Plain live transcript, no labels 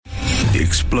the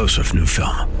explosive new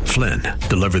film, Flynn,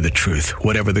 Deliver the Truth,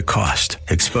 Whatever the Cost,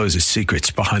 exposes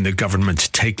secrets behind the government's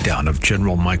takedown of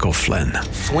General Michael Flynn.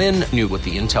 Flynn knew what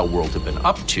the intel world had been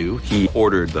up to. He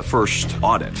ordered the first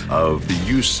audit of the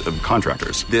use of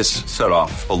contractors. This set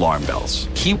off alarm bells.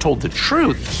 He told the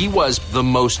truth. He was the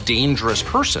most dangerous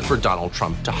person for Donald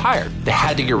Trump to hire. They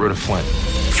had to get rid of Flynn.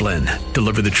 Flynn,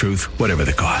 Deliver the Truth, Whatever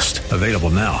the Cost. Available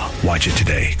now. Watch it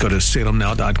today. Go to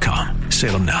salemnow.com.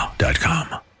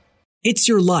 salemnow.com. It's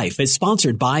Your Life is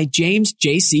sponsored by James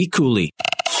J.C. Cooley.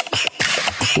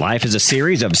 Life is a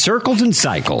series of circles and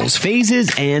cycles,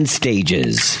 phases and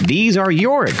stages. These are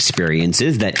your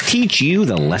experiences that teach you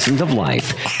the lessons of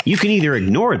life. You can either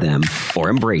ignore them or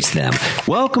embrace them.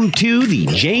 Welcome to the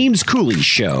James Cooley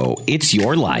Show. It's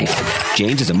Your Life.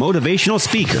 James is a motivational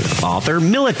speaker, author,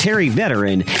 military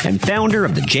veteran, and founder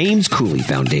of the James Cooley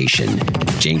Foundation.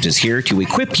 James is here to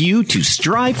equip you to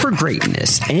strive for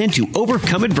greatness and to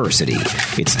overcome adversity.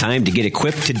 It's time to get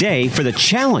equipped today for the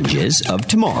challenges of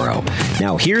tomorrow.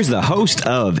 Now, here's the host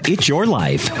of It's Your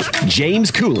Life,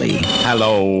 James Cooley.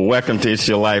 Hello, welcome to It's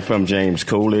Your Life. I'm James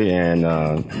Cooley, and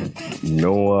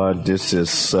Noah, this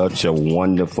is such a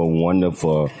wonderful,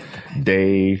 wonderful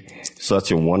day,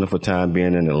 such a wonderful time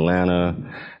being in Atlanta.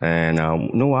 And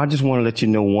Noah, I just want to let you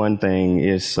know one thing.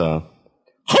 It's Hump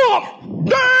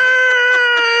Day!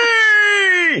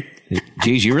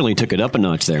 Geez, you really took it up a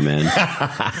notch there, man.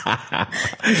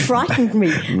 You frightened me.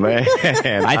 Man.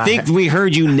 I think we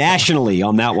heard you nationally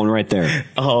on that one right there.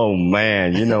 Oh,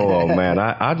 man.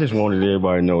 I just wanted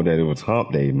everybody to know that it was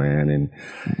Hump Day, man. And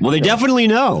well, they definitely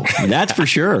know. That's for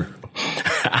sure.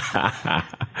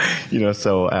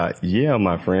 Yeah,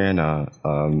 my friend,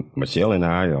 Michelle and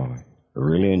I are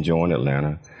really enjoying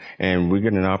Atlanta. And we're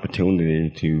getting an opportunity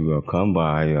to come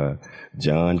by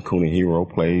John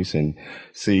Kunihiro Place and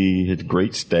see his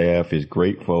great staff, his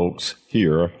great folks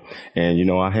here. And,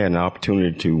 I had an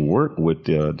opportunity to work with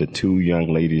the two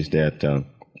young ladies that's on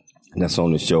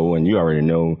the show. And you already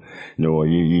know,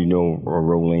 you know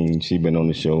Rolene. She's been on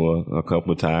the show a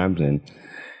couple of times.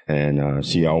 And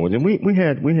she always, and we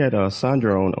had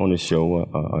Sandra on the show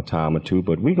a time or two,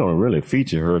 but we're going to really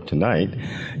feature her tonight,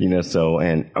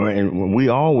 and we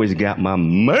always got my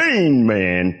main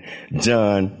man,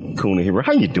 John Kunihiro.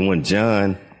 How you doing,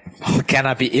 John?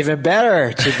 Cannot be even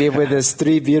better to be with these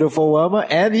three beautiful women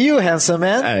and you, handsome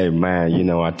man. Hey, man,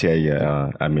 I tell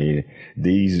you,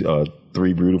 these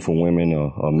three beautiful women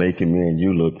are making me and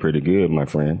you look pretty good, my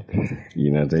friend.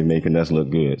 They making us look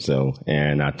good. So,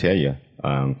 and I tell you,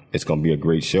 it's going to be a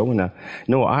great show. And I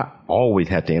always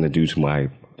have to introduce my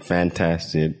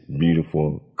fantastic,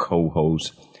 beautiful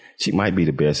co-host. She might be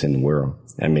the best in the world.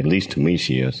 At least to me,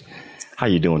 she is. How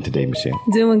you doing today, Michelle?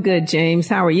 Doing good, James.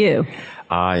 How are you?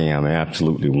 I am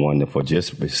absolutely wonderful.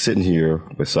 Just sitting here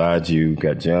beside you.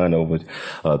 Got John over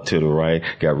to the right.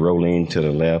 Got Rolene to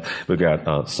the left. We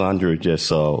got Sandra just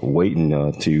waiting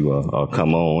to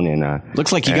come on. And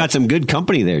looks like you got some good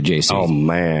company there, Jason. Oh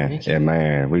man, yeah,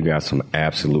 man, we got some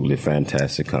absolutely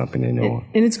fantastic company. Noah.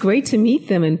 And it's great to meet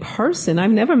them in person.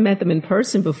 I've never met them in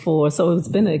person before, so it's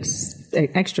been an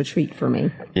extra treat for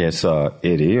me. Yes,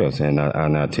 it is, and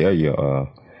I tell you.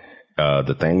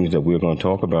 The things that we're going to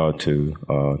talk about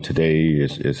today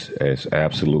is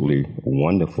absolutely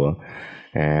wonderful.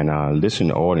 And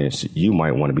listen, audience, you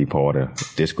might want to be part of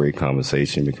this great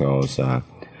conversation because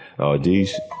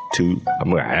these two,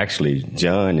 actually,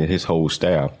 John and his whole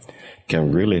staff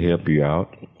can really help you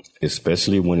out,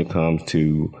 especially when it comes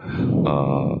to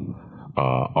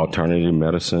alternative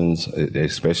medicines,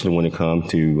 especially when it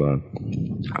comes to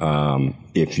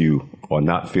if you are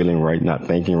not feeling right, not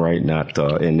thinking right, not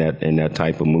in that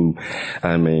type of mood.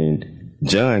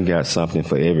 John got something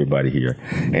for everybody here,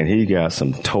 and he got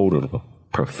some total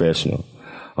professional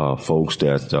folks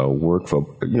that work for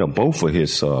both for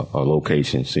his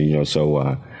locations.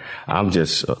 So I'm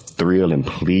just thrilled and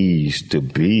pleased to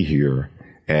be here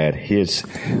at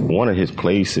one of his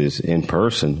places in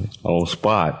person on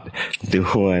spot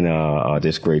doing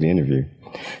this great interview.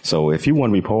 So if you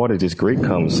want to be part of this great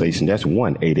conversation, that's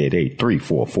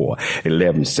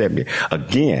 1-888-344-1170.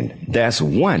 Again, that's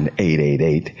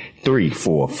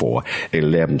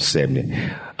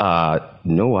 1-888-344-1170.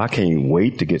 No, I can't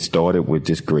wait to get started with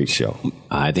this great show.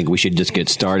 I think we should just get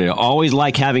started. I always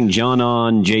like having John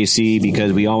on, JC,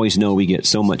 because we always know we get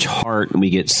so much heart and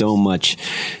we get so much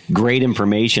great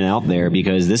information out there,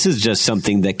 because this is just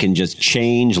something that can just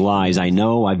change lives. I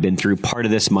know I've been through part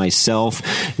of this myself,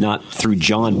 not through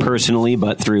John personally,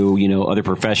 but through, other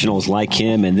professionals like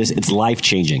him, and it's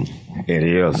life-changing. It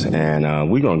is, and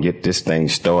we're going to get this thing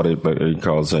started, but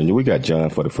because we got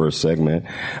John for the first segment.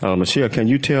 Michelle, can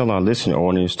you tell our listening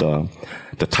audience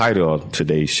the title of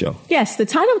today's show. Yes, the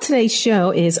title of today's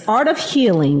show is Art of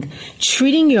Healing,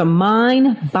 Treating Your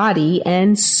Mind, Body,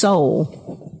 and Soul.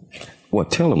 Well,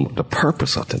 tell them the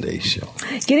purpose of today's show.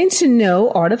 Getting to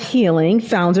know Art of Healing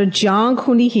founder John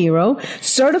Kunihiro,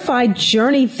 certified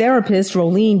journey therapist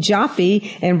Rolene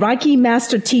Jaffe, and Reiki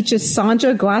master teacher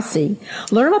Sandra Guasi.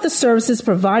 Learn about the services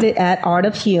provided at Art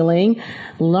of Healing.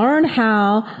 Learn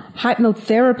how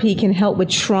hypnotherapy can help with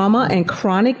trauma and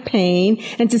chronic pain,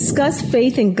 and discuss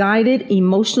faith and guided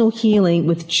emotional healing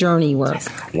with journey work.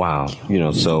 Wow.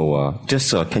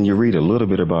 Just can you read a little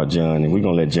bit about John? And we're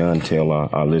going to let John tell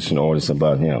our listening audience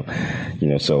about him.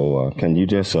 Can you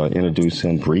just introduce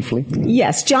him briefly?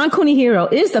 Yes. John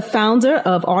Kunihiro is the founder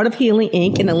of Art of Healing,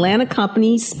 Inc., an Atlanta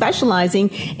company specializing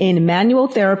in manual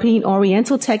therapy and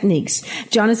oriental techniques.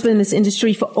 John has been in this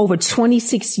industry for over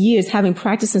 26 years, having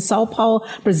practiced in Sao Paulo,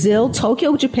 Brazil,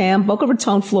 Tokyo, Japan, Boca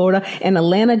Raton, Florida, and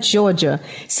Atlanta, Georgia.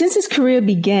 Since his career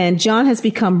began, John has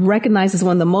become recognized as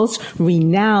one of the most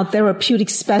renowned therapeutic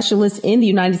specialists in the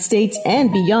United States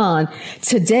and beyond.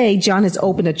 Today, John has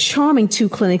opened a charming 2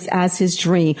 clinics as his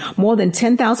dream. More than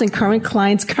 10,000 current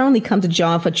clients currently come to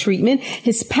John for treatment.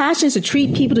 His passion is to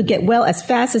treat people to get well as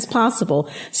fast as possible.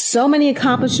 So many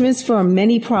accomplishments for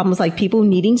many problems, like people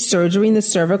needing surgery in the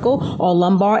cervical or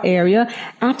lumbar area.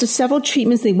 After several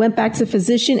treatments, they went back to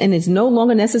physician and it's no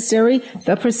longer necessary,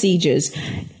 the procedures.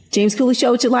 James Cooley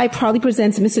Show July proudly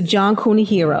presents Mr. John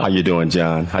Kunihiro. How you doing,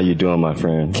 John? How you doing, my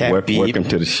friend? Welcome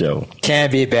to the show. Can't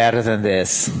be better than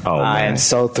this. Oh, man. I am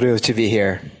so thrilled to be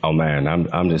here. Oh, man,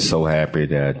 I'm just so happy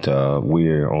that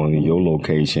we're on your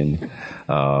location,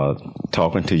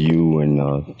 talking to you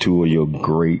and 2 of your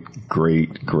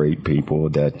great people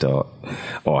that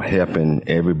are helping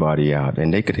everybody out.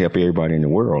 And they could help everybody in the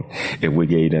world if we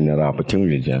gave them that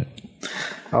opportunity, John.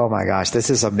 Oh my gosh, this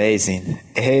is amazing.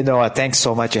 Hey, Noah, thanks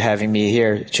so much for having me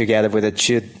here together with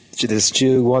these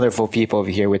 2 wonderful people over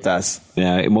here with us.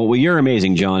 Yeah, well, you're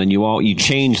amazing, John, and you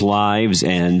change lives,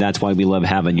 and that's why we love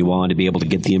having you on, to be able to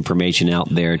get the information out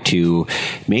there to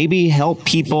maybe help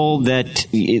people that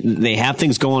they have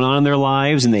things going on in their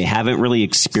lives and they haven't really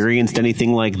experienced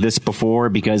anything like this before,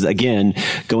 because, again,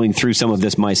 going through some of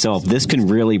this myself, this can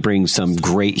really bring some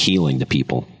great healing to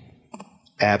people.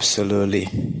 Absolutely.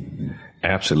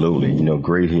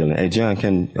 Great healing. Hey, John,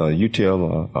 can you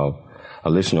tell a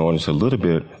listener audience a little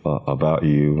bit about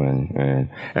you and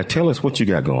tell us what you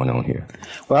got going on here?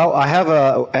 Well, I have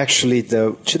today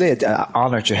the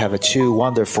honor to have 2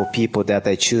 wonderful people that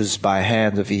I choose by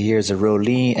hand over here. Is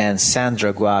Rolene and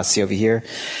Sandra Guasi over here,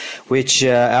 which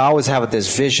I always have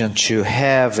this vision to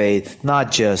have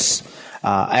not just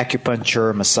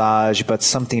acupuncture, massage, but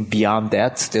something beyond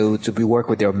that to work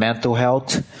with their mental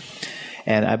health.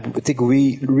 And I think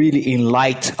we really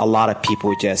enlighten a lot of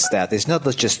people with just that. It's not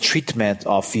just treatment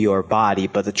of your body,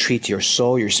 but to treat your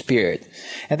soul, your spirit.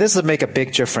 And this will make a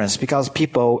big difference because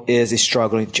people is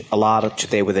struggling a lot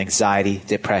today with anxiety,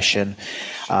 depression.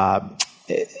 A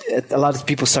lot of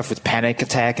people suffer with panic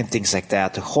attack and things like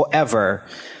that. However,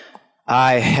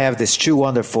 I have this 2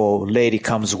 wonderful lady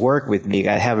comes work with me.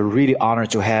 I have a really honor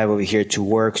to have over here to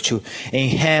work to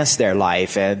enhance their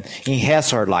life and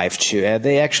enhance our life too. And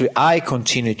I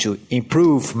continue to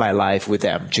improve my life with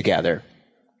them together.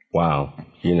 Wow.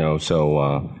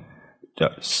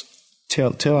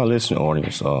 Tell our listening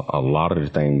audience a lot of the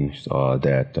things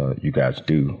that you guys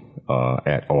do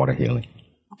at Art of Healing.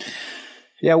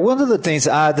 Yeah, one of the things,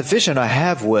 the vision I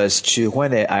have was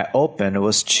when I opened,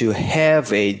 was to have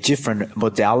different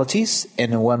modalities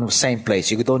in one same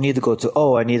place. You don't need to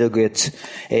go I need to get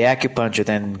a acupuncture,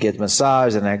 then get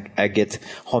massage, and I get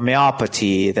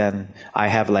homeopathy, then I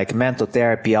have like mental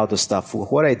therapy, all the stuff.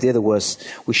 What I did was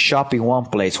we shop in one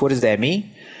place. What does that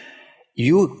mean?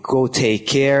 You go take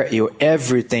care of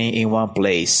everything in one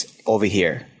place over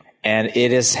here. And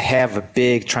it is have a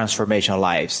big transformational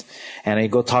lives. And I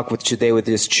go talk today with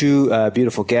these 2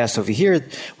 beautiful guests over here,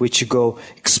 which you go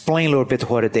explain a little bit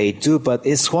what they do. But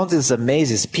it's one that's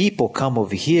amazing is people come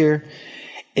over here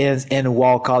and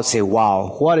walk out and say,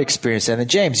 wow, what experience. And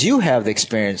James, you have the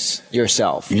experience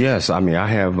yourself. Yes. I mean, I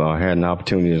have had an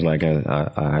opportunity, like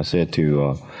I said,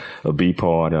 to be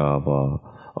part of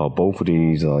both of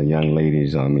these young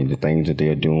ladies. I mean, the things that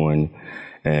they're doing.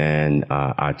 And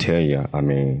I tell you, I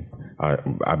mean,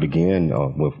 I began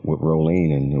with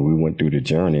Rolene, and we went through the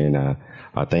journey, and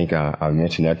I think I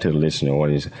mentioned that to the listening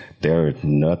audience. There is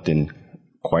nothing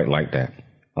quite like that.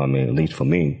 I mean, at least for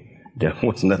me, there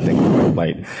was nothing quite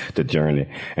like the journey.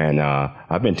 And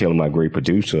I've been telling my great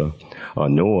producer,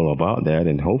 Noel, about that,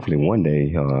 and hopefully one day,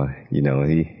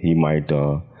 he might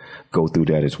go through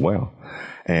that as well.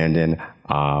 And then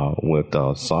with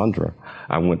Sandra,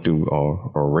 I went through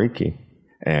Reiki,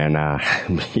 and I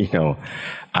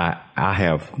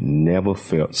have never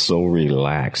felt so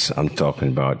relaxed. I'm talking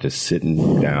about just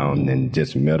sitting down and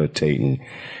just meditating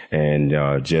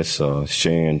and just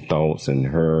sharing thoughts, and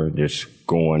her just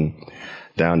going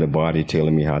down the body,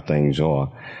 telling me how things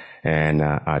are. And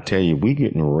I tell you, we're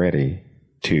getting ready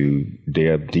to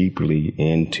delve deeply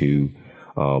into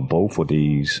both of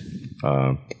these.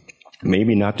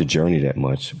 Maybe not the journey that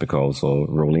much, because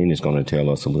Rolene is going to tell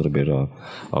us a little bit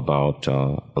about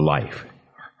life,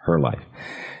 her life.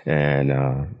 And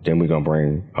then we're going to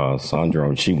bring Sandra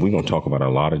on. We're going to talk about a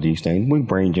lot of these things. We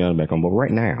bring John back on. But right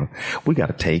now, we got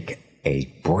to take a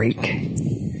break.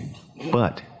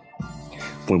 But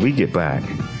when we get back,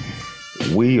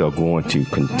 we are going to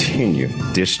continue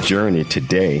this journey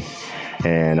today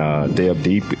and delve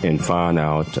deep and find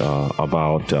out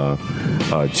about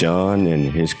John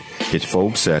and his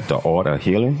folks at the Art of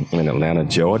Healing in Atlanta,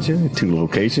 Georgia, 2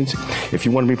 locations. If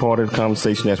you want to be part of the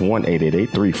conversation, that's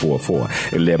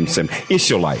 1-888-344-1170. It's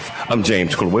Your Life. I'm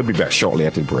James Cooley. We'll be back shortly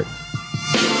after the break.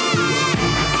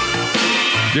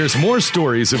 There's more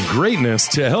stories of greatness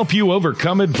to help you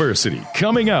overcome adversity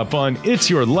coming up on It's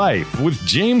Your Life with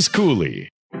James Cooley.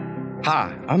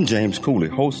 Hi, I'm James Cooley,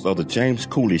 host of the James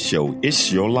Cooley Show,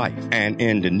 It's Your Life. And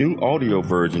in the new audio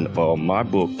version of my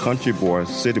book, Country Boy,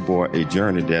 City Boy, A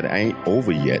Journey That Ain't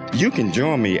Over Yet, you can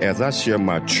join me as I share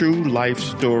my true life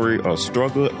story of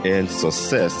struggle and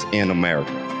success in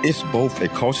America. It's both a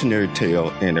cautionary tale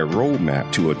and a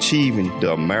roadmap to achieving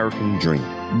the American dream.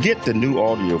 Get the new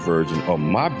audio version of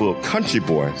my book, Country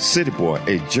Boy, City Boy,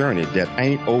 A Journey That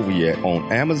Ain't Over Yet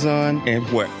on Amazon and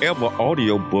wherever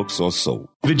audiobooks are sold.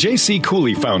 The J.C.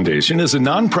 Cooley Foundation is a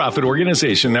nonprofit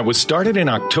organization that was started in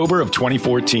October of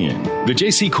 2014. The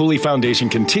J.C. Cooley Foundation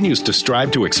continues to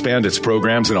strive to expand its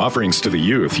programs and offerings to the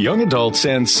youth, young adults,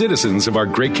 and citizens of our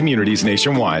great communities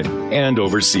nationwide and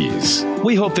overseas.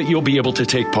 We hope that you'll be able to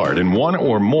take part in one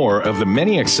or more of the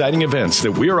many exciting events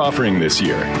that we're offering this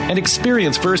year and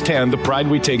experience firsthand the pride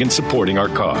we take in supporting our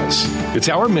cause. It's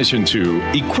our mission to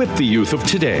equip the youth of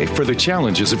today for the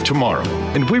challenges of tomorrow,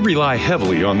 and we rely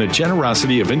heavily on the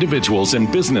generosity of individuals and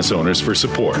business owners for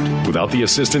support. Without the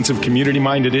assistance of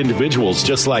community-minded individuals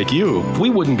just like you, we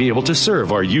wouldn't be able to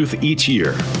serve our youth each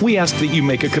year. We ask that you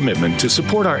make a commitment to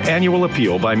support our annual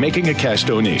appeal by making a cash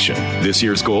donation. This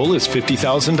year's goal is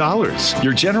 $50,000.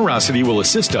 Your generosity will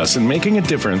assist us in making a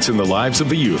difference in the lives of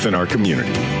the youth in our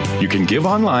community. You can give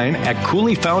online at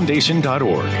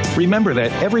CooleyFoundation.org. Remember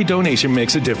that every donation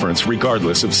makes a difference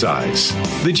regardless of size.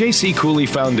 The J.C. Cooley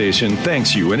Foundation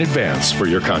thanks you in advance for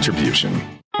your contribution.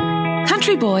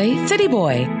 Country Boy, City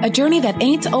Boy, A Journey That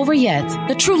Ain't Over Yet,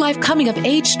 the true life coming of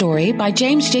age story by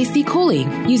James J.C. Cooley.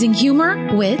 Using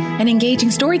humor, wit, and engaging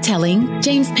storytelling,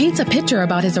 James paints a picture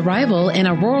about his arrival in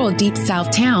a rural deep south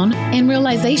town and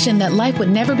realization that life would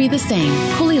never be the same.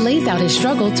 Cooley lays out his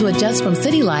struggle to adjust from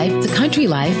city life to country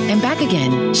life and back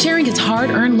again, sharing his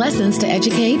hard-earned lessons to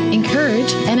educate,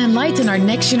 encourage, and enlighten our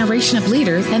next generation of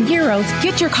leaders and heroes.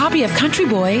 Get your copy of Country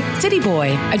Boy, City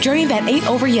Boy, A Journey That Ain't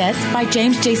Over Yet by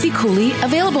James J.C. Cooley,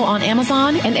 available on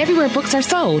Amazon and everywhere books are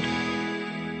sold.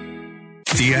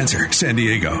 The Answer San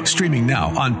Diego, streaming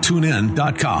now on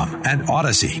TuneIn.com and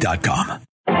Odyssey.com.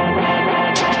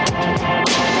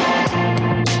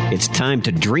 It's time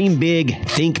to dream big,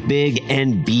 think big,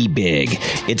 and be big.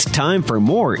 It's time for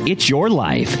more It's Your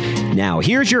Life. Now,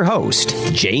 here's your host,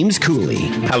 James Cooley.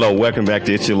 Hello, welcome back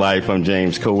to It's Your Life. I'm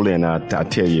James Cooley, and I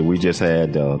tell you, we just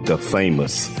had the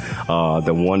famous,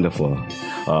 the wonderful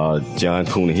John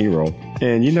Cooley Hero.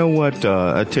 And you know what?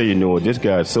 I tell you, Noah, this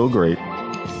guy is so great.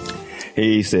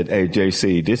 He said, "Hey,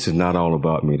 JC, this is not all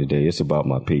about me today. It's about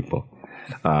my people.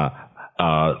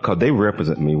 Cause they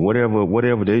represent me.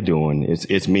 Whatever they're doing,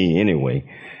 it's me anyway.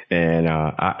 And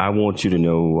I want you to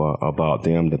know about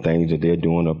them, the things that they're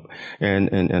doing,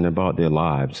 and about their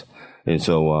lives. And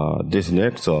so this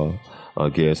next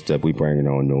guest that we bringing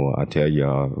on, Noah, I tell you,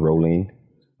 Rolene,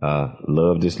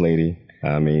 love this lady.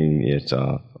 I mean, it's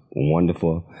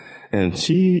wonderful. And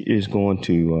she is going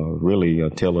to really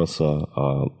tell us a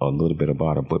little bit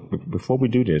about her. But before we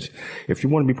do this, if you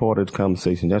want to be part of the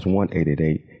conversation, that's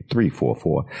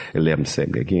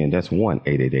 1-888-344-1170. Again, that's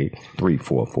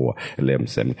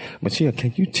 1-888-344-1170. But yeah,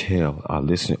 can you tell our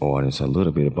listening audience a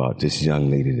little bit about this young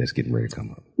lady that's getting ready to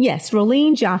come up? Yes,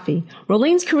 Rolene Jaffe.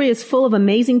 Rolene's career is full of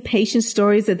amazing patient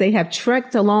stories that they have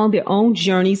trekked along their own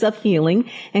journeys of healing,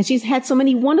 and she's had so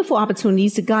many wonderful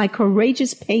opportunities to guide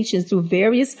courageous patients through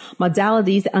various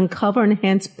modalities that uncover and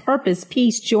enhance purpose,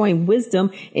 peace, joy, and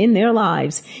wisdom in their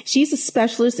lives. She's a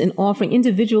specialist in offering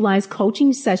individualized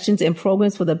coaching sessions and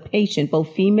programs for the patient,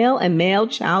 both female and male,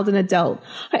 child, and adult.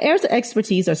 Her areas of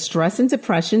expertise are stress and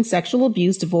depression, sexual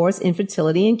abuse, divorce,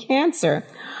 infertility, and cancer.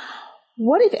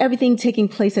 What if everything taking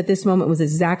place at this moment was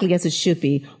exactly as it should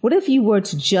be? What if you were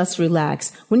to just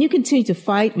relax? When you continue to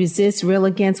fight, resist, rail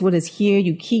against what is here,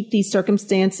 you keep these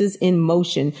circumstances in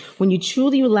motion. When you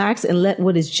truly relax and let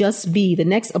what is just be, the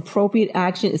next appropriate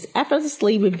action is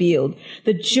effortlessly revealed.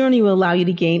 The journey will allow you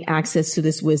to gain access to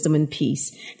this wisdom and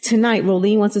peace. Tonight,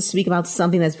 Rolene wants to speak about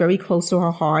something that's very close to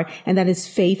her heart, and that is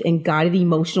faith and guided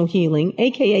emotional healing,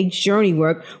 aka journey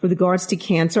work with regards to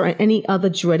cancer and any other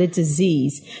dreaded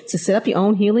disease. To set up your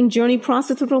own healing journey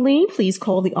process with Rolene, please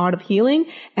call the Art of Healing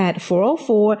at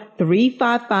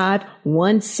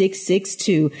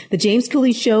 404-355-1662. The James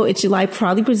Cooley Show, It's Your Life,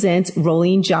 proudly presents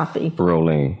Rolene Jaffe.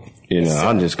 Rolene,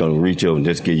 I'm just going to reach over and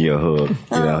just give you a hug.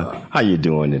 How you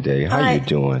doing today? How you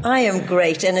doing? I am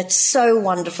great, and it's so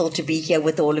wonderful to be here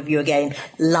with all of you again,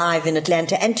 live in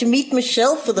Atlanta, and to meet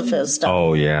Michelle for the first time.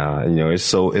 Oh yeah, it's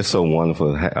so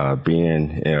wonderful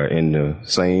being in the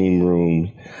same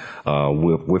room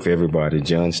with everybody,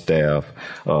 John's staff,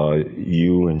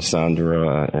 you and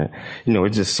Sandra.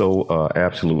 It's just so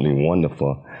absolutely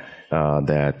wonderful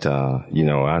that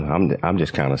I'm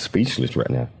just kind of speechless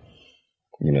right now.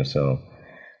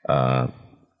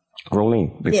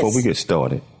 Rolene, before we get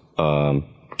started,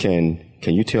 can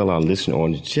you tell our listener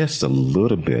audience just a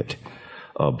little bit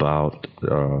about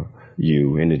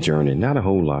you in the journey? Not a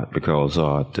whole lot, because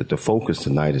the focus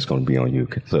tonight is going to be on you.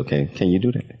 So can you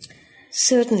do that?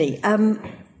 Certainly.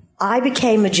 I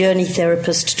became a journey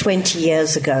therapist 20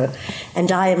 years ago,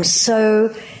 and I am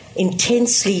so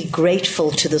intensely grateful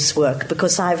to this work,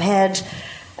 because I've had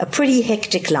a pretty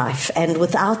hectic life, and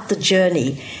without the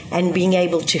journey and being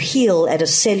able to heal at a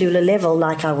cellular level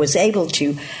like I was able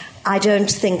to, I don't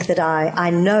think that I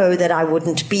know that I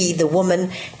wouldn't be the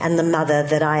woman and the mother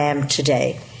that I am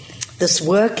today. This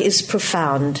work is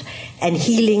profound, and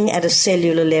healing at a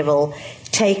cellular level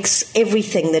takes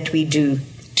everything that we do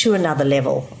to another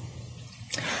level.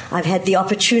 I've had the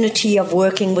opportunity of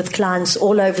working with clients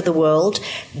all over the world.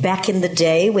 Back in the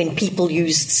day when people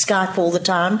used Skype all the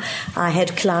time, I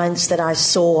had clients that I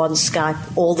saw on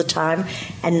Skype all the time,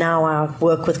 and now I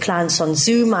work with clients on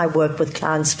Zoom. I work with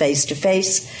clients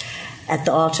face-to-face at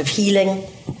the Art of Healing.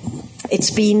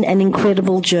 It's been an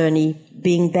incredible journey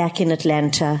being back in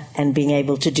Atlanta and being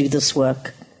able to do this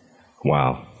work.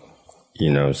 Wow.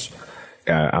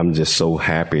 I'm just so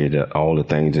happy that all the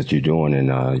things that you're doing,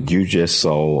 and you just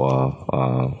saw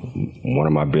one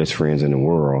of my best friends in the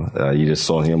world. You just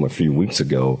saw him a few weeks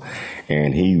ago,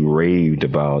 and he raved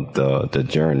about the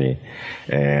journey.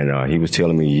 And he was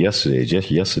telling me just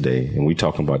yesterday, and we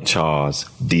talking about Charles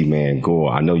D. Man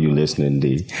Gore. I know you're listening,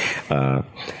 D.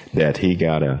 That he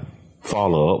got a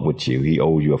follow up with you. He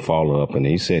owed you a follow up, and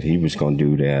he said he was going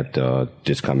to do that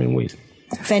this coming week.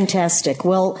 Fantastic.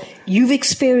 Well, you've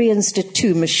experienced it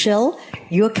too, Michelle.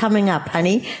 You're coming up,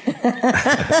 honey.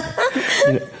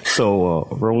 So,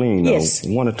 Rolene, yes.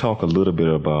 I want to talk a little bit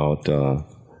about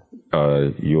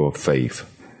your faith.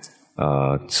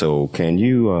 So, can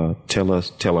you tell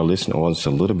our listeners a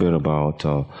little bit about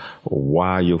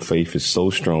why your faith is so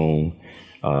strong?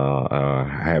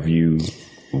 Have you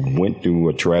went through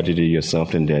a tragedy or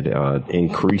something that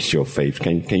increased your faith?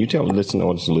 Can you tell the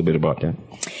listeners a little bit about that?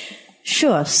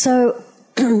 Sure. So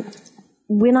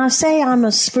when I say I'm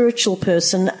a spiritual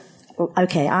person,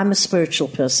 okay, I'm a spiritual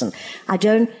person. I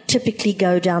don't typically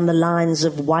go down the lines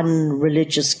of one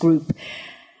religious group.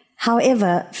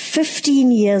 However,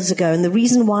 15 years ago, and the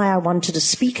reason why I wanted to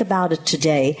speak about it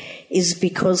today is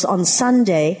because on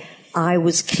Sunday I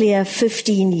was clear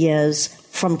 15 years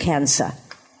from cancer.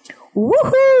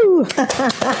 Woohoo!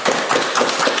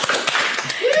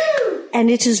 And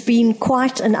it has been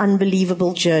quite an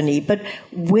unbelievable journey. But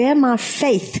where my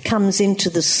faith comes into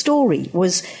the story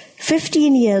was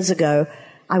 15 years ago,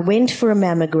 I went for a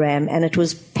mammogram, and it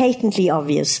was patently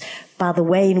obvious by the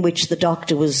way in which the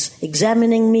doctor was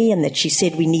examining me, and that she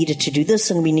said we needed to do this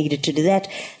and we needed to do that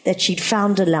she'd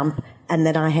found a lump and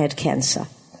that I had cancer.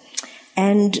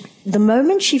 And the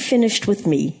moment she finished with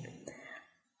me,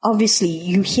 obviously,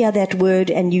 you hear that word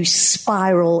and you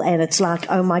spiral, and it's like,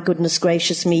 oh my goodness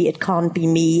gracious me, it can't be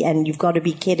me, and you've got to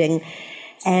be kidding.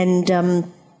 And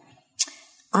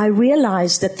I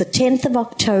realized that the 10th of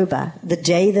October, the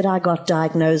day that I got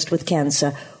diagnosed with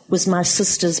cancer, was my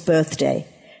sister's birthday.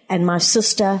 and my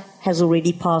sister has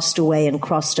already passed away and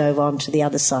crossed over onto the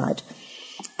other side.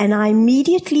 And I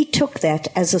immediately took that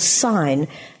as a sign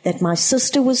that my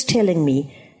sister was telling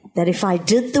me that if I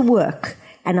did the work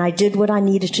and I did what I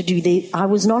needed to do, I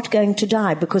was not going to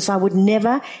die, because I would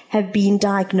never have been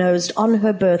diagnosed on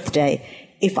her birthday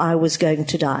if I was going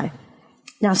to die.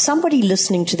 Now, somebody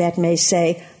listening to that may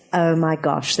say, oh my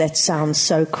gosh, that sounds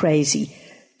so crazy.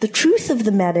 The truth of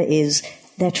the matter is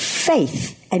that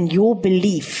faith and your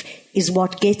belief is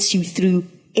what gets you through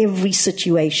every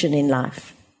situation in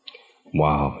life.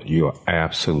 Wow, you're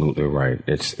absolutely right.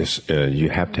 You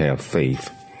have to have faith.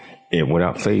 And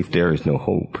without faith, there is no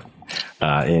hope.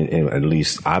 And at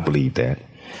least I believe that.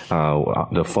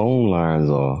 The phone lines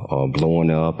are blowing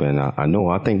up, and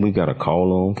I think we got a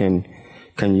call on.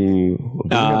 Can you?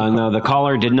 No, the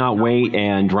caller did not wait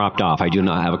and dropped off. I do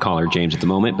not have a caller, James, at the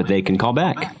moment, but they can call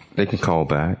back. They can call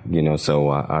back, so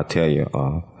I tell you,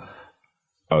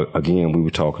 again, we were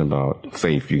talking about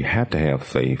faith. You have to have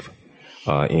faith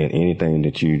in anything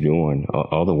that you're doing.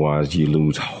 Otherwise, you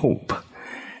lose hope.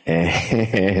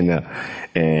 And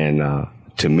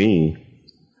to me,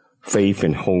 faith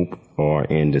and hope are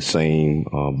in the same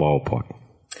ballpark.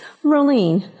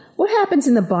 Rolene, what happens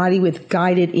in the body with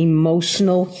guided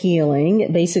emotional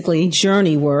healing, basically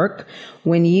journey work,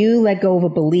 when you let go of a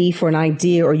belief or an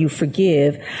idea or you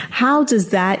forgive? How does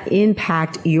that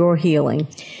impact your healing?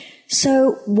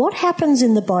 So what happens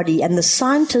in the body, and the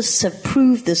scientists have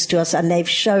proved this to us and they've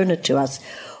shown it to us,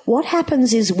 what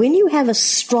happens is when you have a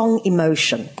strong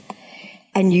emotion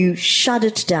and you shut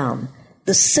it down,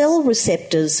 the cell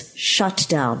receptors shut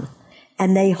down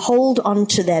and they hold on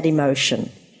to that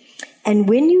emotion. And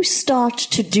when you start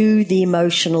to do the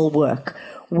emotional work,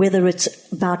 whether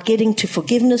it's about getting to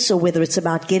forgiveness or whether it's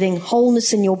about getting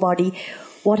wholeness in your body,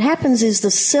 what happens is the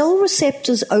cell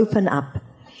receptors open up.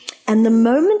 And the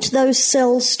moment those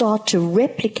cells start to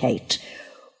replicate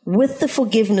with the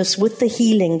forgiveness, with the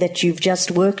healing that you've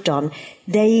just worked on,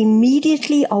 they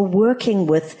immediately are working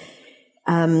with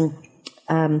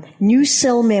new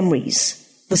cell memories,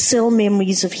 the cell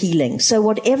memories of healing. So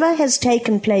whatever has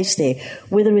taken place there,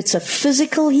 whether it's a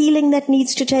physical healing that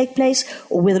needs to take place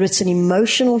or whether it's an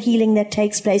emotional healing that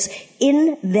takes place,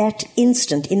 in that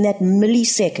instant, in that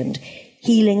millisecond,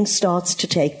 healing starts to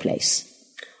take place.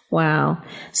 Wow.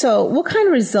 So what kind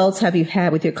of results have you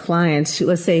had with your clients,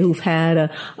 let's say, who've had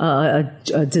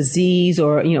a disease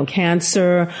or,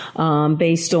 cancer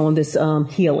based on this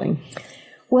healing?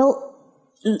 Well,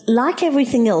 like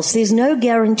everything else, there's no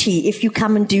guarantee if you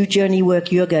come and do journey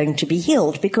work, you're going to be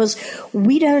healed, because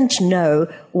we don't know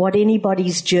what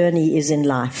anybody's journey is in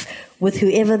life with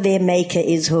whoever their maker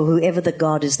is or whoever the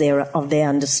God is there of their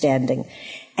understanding.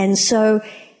 And so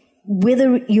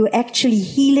whether you're actually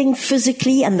healing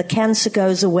physically and the cancer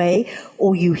goes away,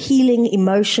 or you're healing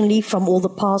emotionally from all the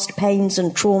past pains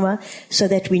and trauma, so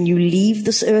that when you leave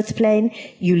this earth plane,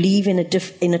 you leave in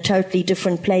a totally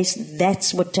different place.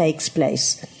 That's what takes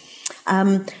place.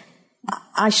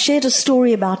 I shared a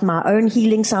story about my own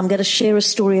healing, so I'm going to share a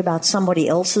story about somebody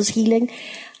else's healing.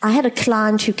 I had a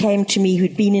client who came to me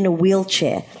who'd been in a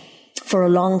wheelchair for a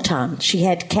long time. She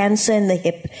had cancer in the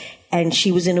hip, and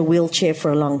she was in a wheelchair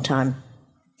for a long time.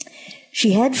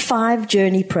 She had 5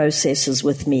 journey processes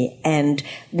with me, and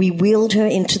we wheeled her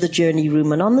into the journey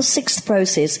room. And on the 6th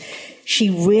process, she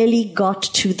really got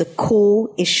to the core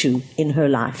issue in her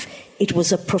life. It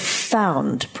was a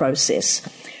profound process.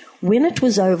 When it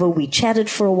was over, we chatted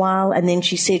for a while, and then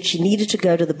she said she needed to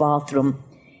go to the bathroom.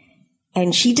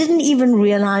 And she didn't even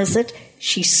realize it.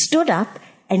 She stood up,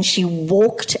 and she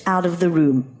walked out of the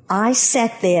room. I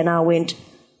sat there, and I went,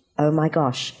 oh my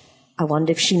gosh, I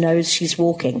wonder if she knows she's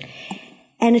walking.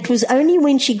 And it was only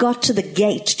when she got to the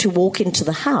gate to walk into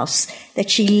the house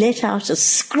that she let out a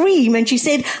scream and she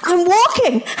said, I'm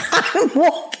walking, I'm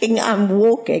walking, I'm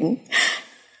walking.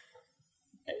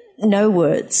 No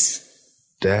words.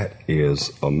 That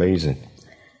is amazing.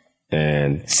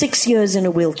 And 6 years in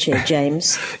a wheelchair,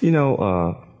 James.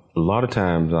 A lot of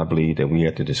times I believe that we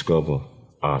have to discover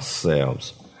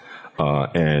ourselves.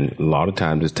 And a lot of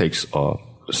times it takes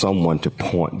someone to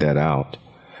point that out.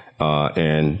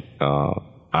 And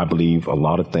I believe a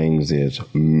lot of things is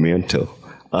mental.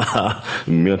 And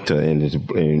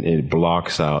it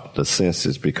blocks out the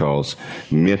senses, because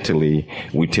mentally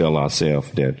we tell ourselves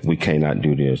that we cannot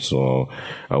do this or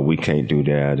we can't do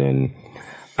that.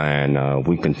 And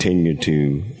we continue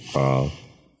to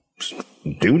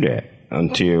do that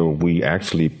until we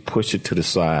actually push it to the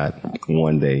side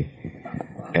one day.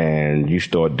 And you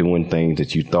start doing things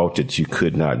that you thought that you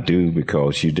could not do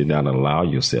because you did not allow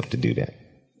yourself to do that.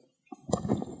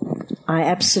 I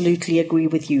absolutely agree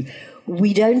with you.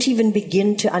 we don't even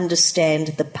begin to understand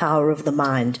the power of the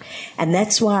mind. And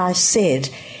that's why I said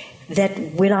that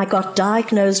when I got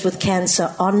diagnosed with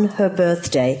cancer on her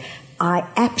birthday, I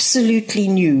absolutely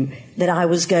knew that I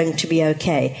was going to be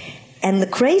okay. And the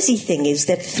crazy thing is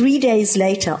that 3 days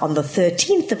later, on the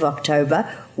 13th of October,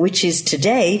 which is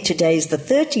today's the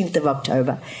 13th of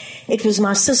October, it was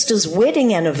my sister's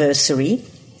wedding anniversary.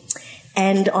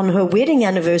 And on her wedding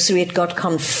anniversary, it got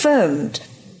confirmed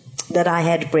that I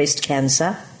had breast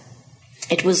cancer.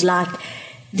 It was like,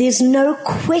 there's no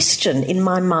question in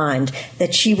my mind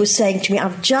that she was saying to me,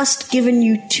 I've just given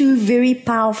you two very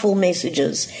powerful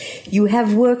messages. You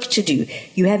have work to do.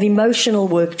 You have emotional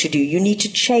work to do. You need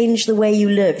to change the way you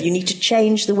live. You need to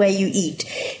change the way you eat.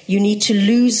 You need to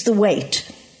lose the weight.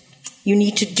 You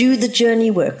need to do the journey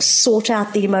work, sort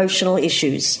out the emotional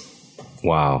issues.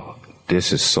 Wow,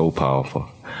 this is so powerful.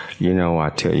 You know, I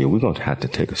tell you, we're going to have to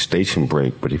take a station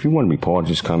break, but if you want to be part of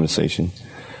this conversation,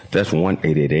 that's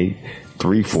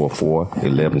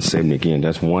 1-888-344-1170. Again,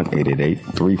 that's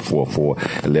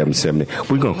 1-888-344-1170.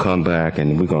 We're going to come back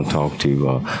and we're going to talk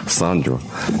to Sandra.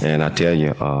 And I tell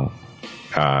you,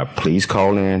 please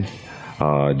call in.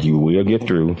 You will get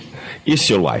through. It's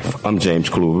your life. I'm James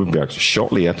Cooley. We'll be back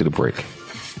shortly after the break.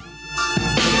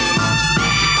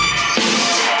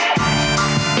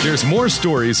 There's more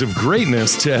stories of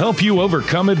greatness to help you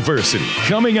overcome adversity.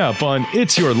 Coming up on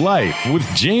It's Your Life with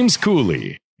James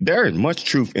Cooley. There is much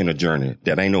truth in a journey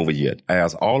that ain't over yet,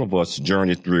 as all of us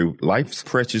journey through life's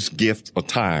precious gifts of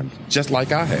time, just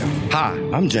like I have. Hi,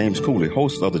 I'm James Cooley,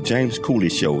 host of the James Cooley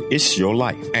Show, It's Your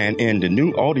Life. And in the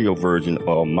new audio version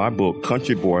of my book,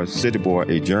 Country Boy, City Boy,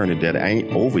 A Journey That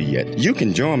Ain't Over Yet, you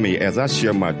can join me as I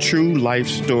share my true life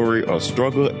story of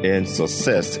struggle and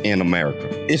success in America.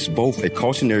 It's both a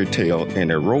cautionary tale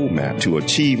and a roadmap to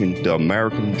achieving the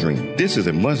American dream. This is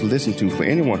a must listen to for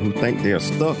anyone who thinks they're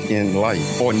stuck in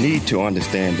life or need to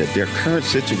understand that their current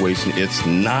situation is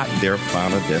not their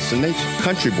final destination.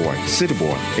 Country Boy, City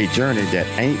Boy, A Journey That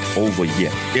Ain't Over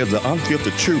Yet is the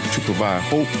unfiltered truth to provide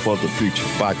hope for the future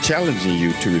by challenging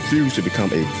you to refuse to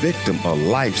become a victim of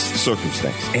life's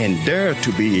circumstance and dare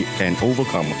to be an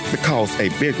overcomer, because a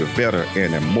bigger, better,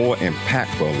 and a more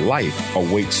impactful life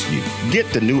awaits you.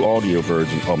 Get the new audio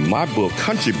version of my book,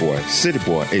 Country Boy, City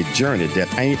Boy, A Journey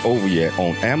That Ain't Over Yet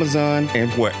on Amazon and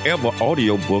wherever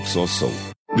audiobooks are sold.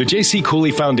 The J.C.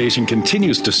 Cooley Foundation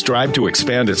continues to strive to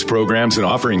expand its programs and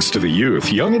offerings to the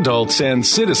youth, young adults, and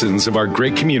citizens of our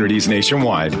great communities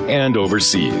nationwide and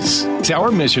overseas. It's our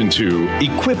mission to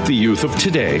equip the youth of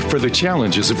today for the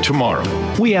challenges of tomorrow.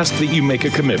 We ask that you make a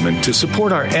commitment to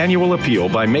support our annual appeal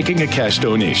by making a cash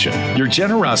donation. Your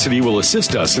generosity will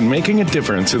assist us in making a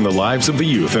difference in the lives of the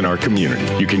youth in our community.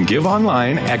 You can give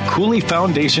online at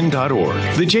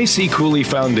CooleyFoundation.org. The J.C. Cooley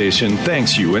Foundation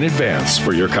thanks you in advance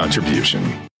for your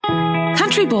contribution.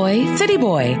 Country Boy, City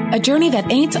Boy, A Journey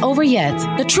That Ain't Over Yet,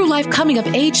 the true life coming of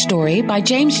age story by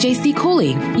James J.C.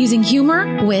 Cooley. Using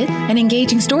humor, wit, and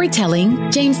engaging storytelling,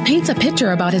 James paints a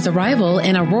picture about his arrival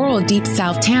in a rural deep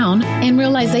south town and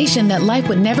realization that life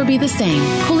would never be the same.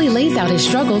 Cooley lays out his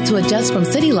struggle to adjust from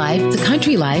city life to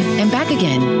country life and back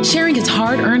again, sharing his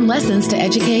hard-earned lessons to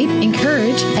educate,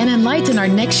 encourage, and enlighten our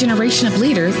next generation of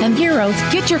leaders and heroes.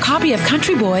 Get your copy of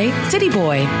Country Boy, City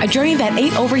Boy, A Journey That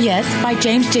Ain't Over Yet by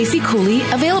James J.C. Cooley,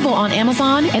 available on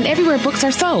Amazon and everywhere books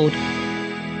are sold.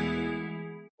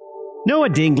 Noah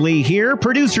Dingley here,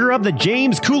 producer of The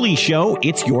James Cooley Show,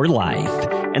 It's Your Life.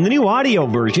 And the new audio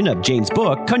version of James'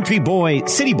 book, Country Boy,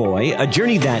 City Boy, A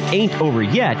Journey That Ain't Over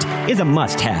Yet, is a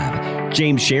must-have.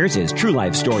 James shares his true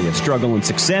life story of struggle and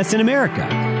success in America.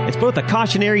 It's both a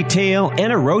cautionary tale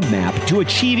and a roadmap to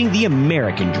achieving the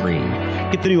American dream.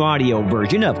 Get the new audio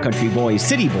version of Country Boy,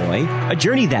 City Boy, A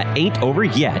Journey That Ain't Over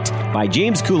Yet by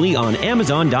James Cooley on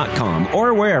Amazon.com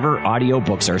or wherever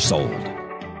audiobooks are sold.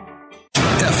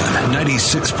 FM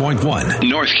 96.1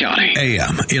 North County,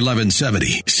 AM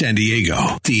 1170 San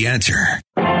Diego. The Answer.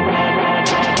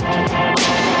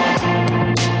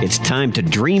 It's time to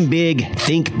dream big,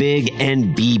 think big,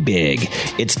 and be big.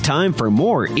 It's time for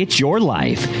more It's Your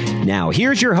Life. Now,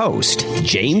 here's your host,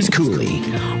 James Cooley.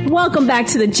 Welcome back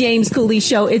to the James Cooley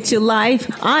Show, It's Your Life.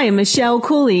 I am Michelle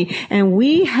Cooley, and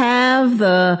we have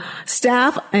the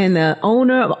staff and the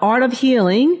owner of Art of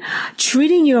Healing,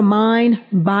 treating your mind,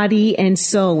 body, and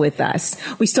soul with us.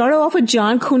 We started off with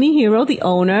John Kunihiro, the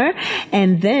owner,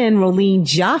 and then Rolene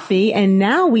Jaffe, and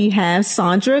now we have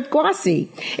Sandra Guasi.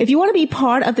 If you want to be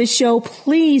part of of the show,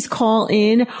 please call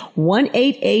in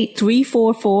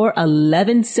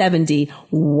 1-888-344-1170.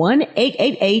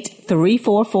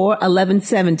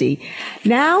 1-888-344-1170.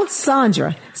 Now,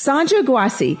 Sandra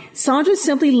Guasi. Sandra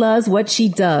simply loves what she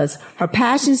does. Her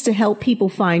passion is to help people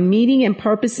find meaning and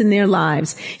purpose in their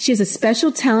lives. She has a special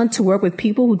talent to work with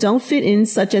people who don't fit in,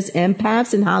 such as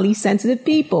empaths and highly sensitive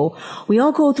people. We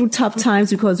all go through tough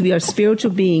times because we are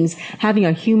spiritual beings having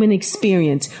a human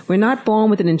experience. We're not born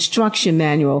with an instruction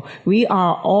manual. We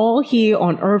are all here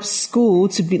on Earth's school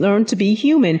to learn to be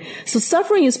human. So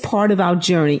suffering is part of our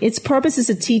journey. Its purpose is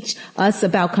to teach us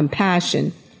about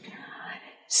compassion.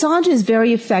 Sandra is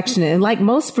very affectionate, and like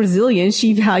most Brazilians,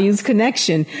 she values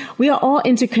connection. We are all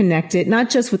interconnected, not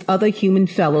just with other human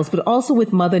fellows, but also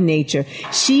with Mother Nature.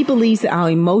 She believes that our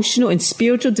emotional and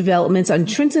spiritual developments are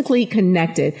intrinsically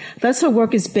connected. Thus, her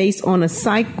work is based on a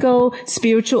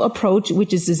psycho-spiritual approach,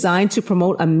 which is designed to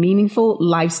promote a meaningful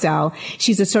lifestyle.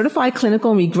 She's a certified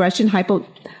clinical and regression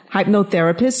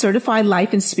hypnotherapist, certified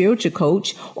life and spiritual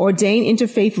coach, ordained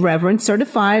interfaith reverend,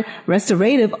 certified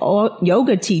restorative or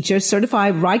yoga teacher,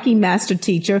 certified Reiki master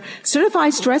teacher,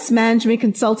 certified stress management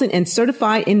consultant, and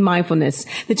certified in mindfulness.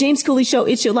 The James Cooley Show,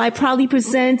 It's Your Life, proudly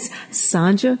presents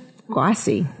Sandra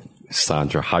Guasi.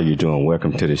 Sandra, how you doing?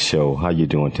 Welcome to the show. How you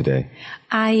doing today?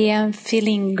 I am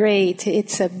feeling great.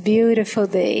 It's a beautiful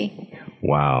day.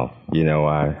 Wow. You know,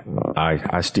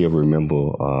 I still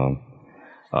remember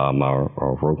my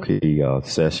Reiki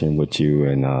session with you,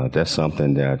 and that's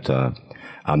something that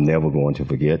I'm never going to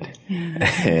forget.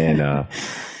 And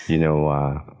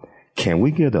can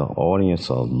we give the audience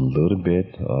a little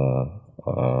bit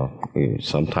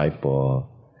some type of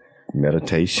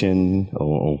meditation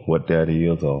on what that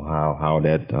is, or how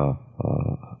that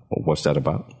what's that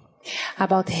about?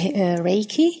 About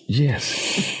Reiki? Yes.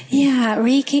 Yeah,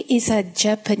 Reiki is a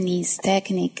Japanese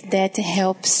technique that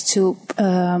helps to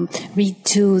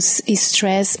reduce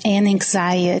stress and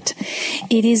anxiety.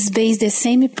 It is based the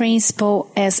same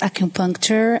principle as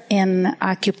acupuncture and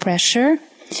acupressure,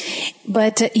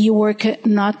 but you work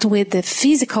not with the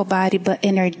physical body, but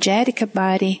energetic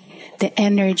body, the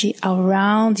energy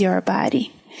around your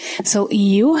body. So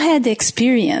you had the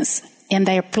experience. And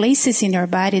there are places in your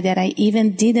body that I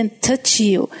even didn't touch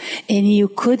you, and you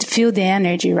could feel the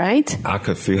energy, right? I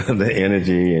could feel the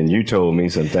energy, and you told me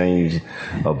some things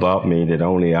about me that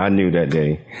only I knew that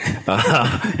day,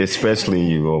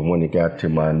 especially when it got to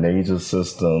my nasal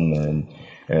system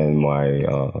and my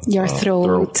your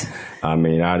throat. I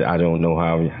mean, I don't know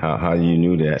how you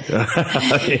knew that.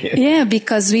 Yeah,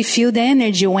 because we feel the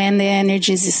energy when the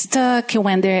energy is stuck,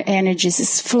 when the energy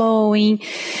is flowing.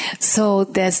 So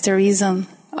that's the reason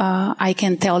I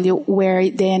can tell you where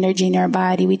the energy in your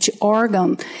body, which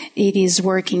organ it is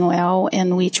working well,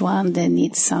 and which one that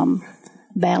needs some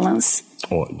balance.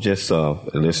 Well, just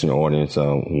listening audience,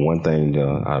 one thing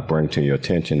I bring to your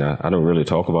attention, I don't really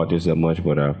talk about this that much,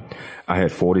 but I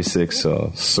had 46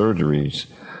 surgeries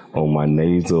on my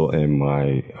nasal and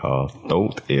my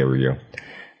throat area.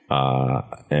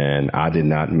 And I did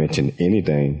not mention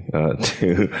anything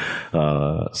to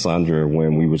Sandra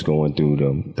when we was going through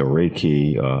the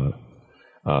Reiki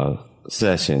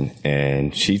session,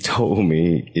 and she told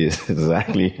me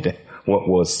exactly what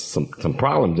was some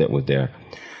problems that was there.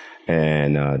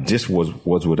 And just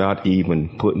was without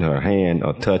even putting her hand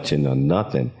or touching or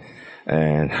nothing.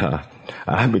 And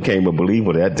I became a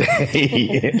believer that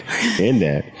day in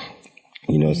that.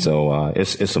 So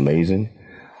it's amazing.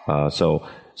 So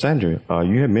Sandra,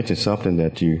 you had mentioned something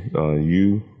that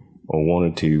you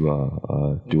wanted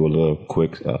to do a little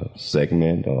quick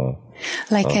segment.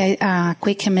 Like a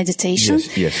quick meditation?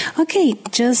 Yes. Okay,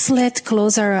 just let's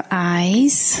close our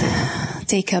eyes.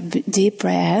 Take a deep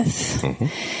breath. Mm-hmm.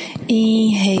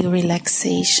 Inhale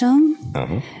relaxation.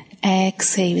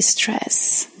 Exhale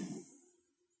stress.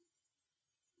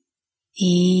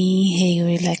 Inhale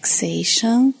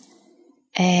relaxation.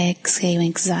 Exhale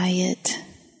anxiety.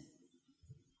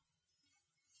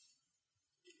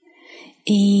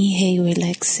 Inhale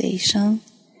relaxation.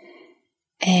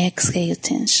 Exhale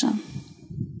tension.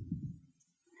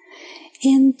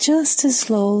 And just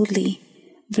slowly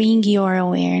bring your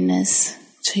awareness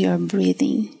to your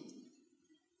breathing.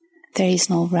 There is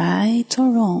no right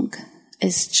or wrong.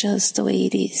 It's just the way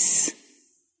it is.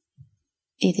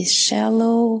 It is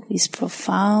shallow, it's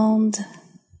profound.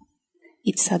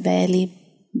 It's a belly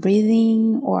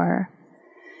breathing or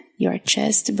your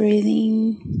chest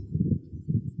breathing.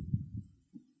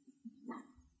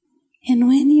 And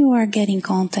when you are getting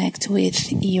contact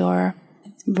with your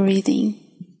breathing,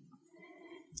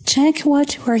 check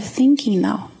what you are thinking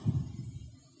now,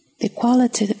 the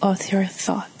quality of your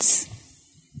thoughts.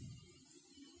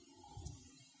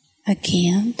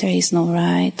 Again, there is no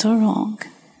right or wrong.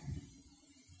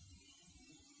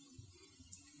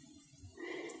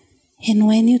 And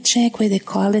when you check with the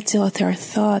quality of your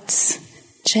thoughts,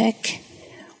 check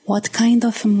what kind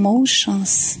of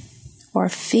emotions or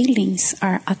feelings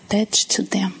are attached to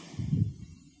them.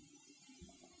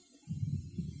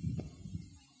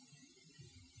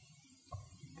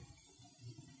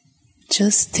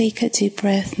 Just take a deep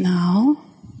breath now,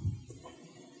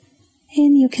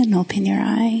 and you can open your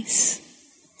eyes.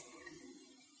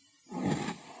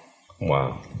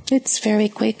 Wow. It's very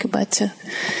quick, but...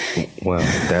 Well,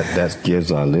 that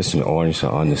gives our listening audience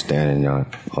an understanding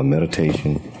of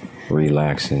meditation,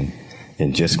 relaxing,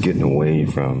 and just getting away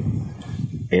from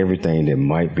everything that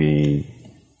might be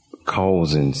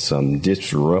causing some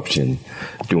disruption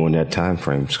during that time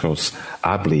frame. Because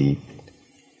I believe,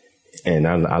 and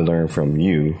I learned from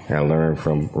you, I learned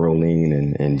from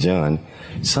Rolene and John,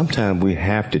 sometimes we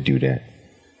have to do that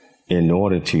in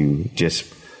order to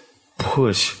just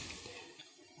push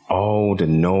all the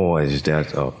noise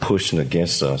that are pushing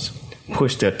against us,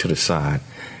 push that to the side,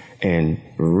 and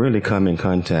really come in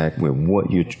contact with what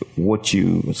you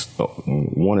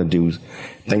want to do.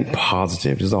 Think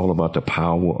positive. It's all about the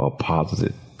power of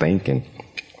positive thinking.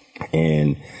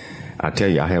 And I tell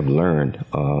you, I have learned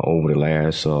over the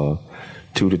last 2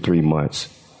 to 3 months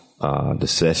the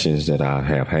sessions that I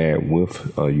have had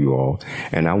with you all,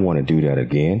 and I want to do that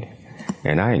again.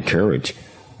 And I encourage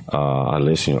our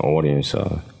listening audience.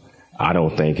 I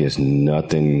don't think it's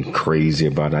nothing crazy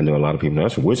about it. I know a lot of people,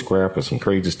 that's witchcraft or some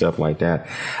crazy stuff like that.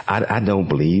 I don't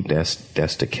believe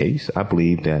that's the case. I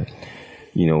believe that,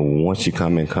 once you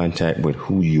come in contact with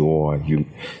who you are, you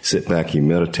sit back, you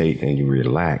meditate, and you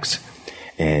relax,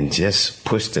 and just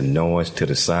push the noise to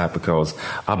the side, because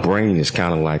our brain is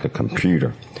kind of like a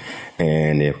computer.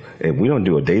 And if we don't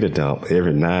do a data dump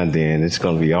every now and then, it's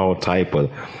going to be all type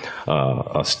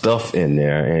of stuff in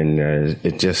there, and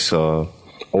it just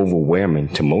overwhelming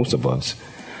to most of us.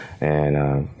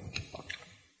 And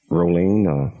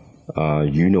Rolene,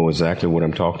 you know exactly what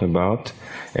I'm talking about,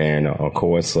 and of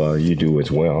course you do as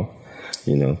well.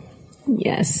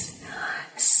 Yes.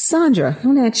 Sandra, I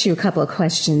want to ask you a couple of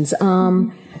questions.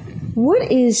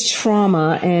 What is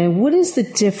trauma, and what is the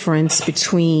difference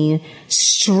between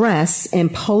stress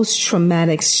and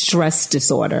post-traumatic stress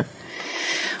disorder?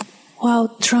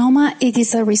 Well, trauma, it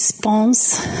is a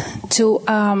response to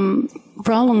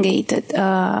prolongated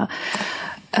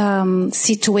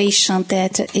situation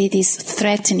that it is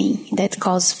threatening, that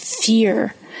cause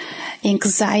fear,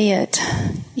 anxiety,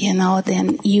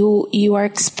 then you are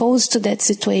exposed to that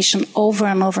situation over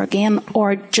and over again,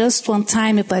 or just one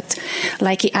time, but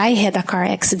like I had a car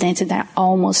accident and I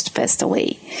almost passed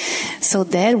away. So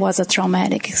that was a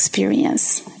traumatic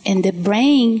experience. And the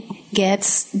brain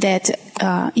gets that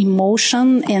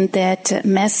emotion and that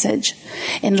message.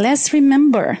 And let's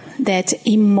remember that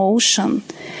emotions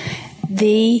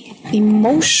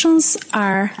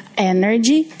are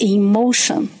energy,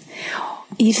 emotion.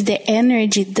 If the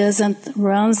energy doesn't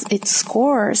run its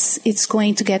course, it's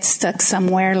going to get stuck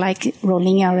somewhere, like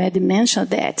Rolene already mentioned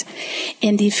that.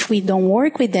 And if we don't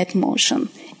work with that emotion,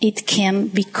 it can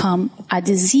become a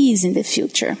disease in the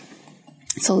future.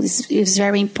 So it's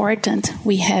very important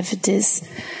we have this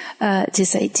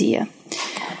idea.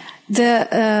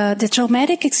 The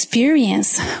traumatic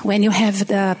experience, when you have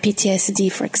the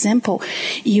PTSD, for example,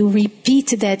 you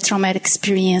repeat that traumatic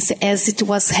experience as it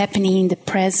was happening in the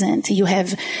present. You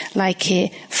have like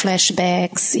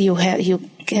flashbacks, you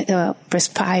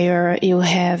perspire, you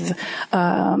have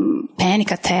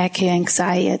panic attack,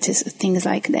 anxiety, things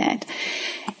like that.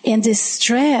 And the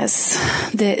stress,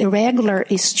 the regular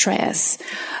stress,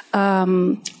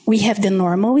 we have the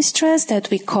normal stress that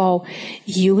we call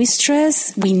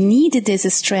eustress. We need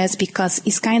this stress because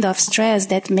it's kind of stress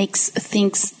that makes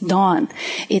things done.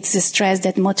 It's the stress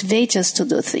that motivates us to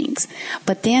do things.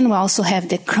 But then we also have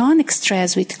the chronic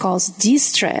stress, which calls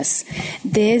distress.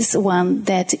 This one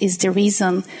that is the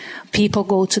reason people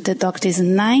go to the doctor is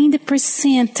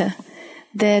 90%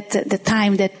 that the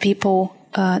time that people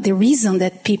the reason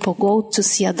that people go to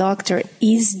see a doctor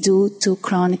is due to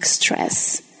chronic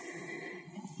stress.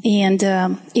 And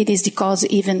it is the cause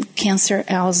even cancer,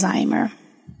 Alzheimer.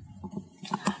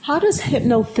 How does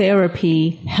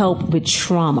hypnotherapy help with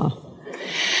trauma?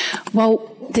 Well,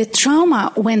 the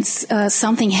trauma, when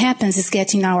something happens, is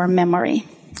getting our memory.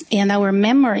 And our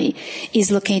memory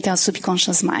is located in our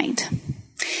subconscious mind.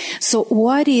 So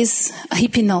what is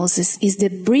hypnosis? Is the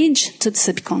bridge to the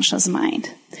subconscious mind.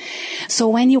 So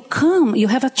when you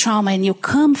have a trauma and you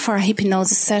come for a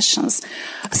hypnosis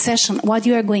session, what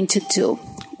you are going to do?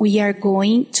 We are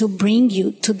going to bring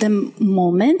you to the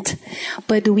moment,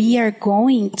 but we are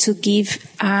going to give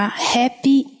a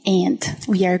happy end.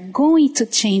 We are going to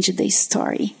change the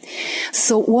story.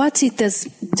 So what it does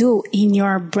do in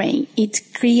your brain, it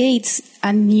creates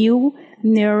a new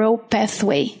neural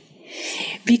pathway.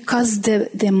 Because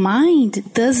the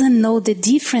mind doesn't know the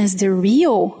difference, the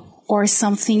real or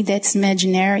something that's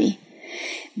imaginary.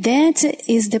 That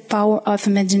is the power of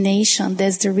imagination.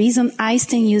 That's the reason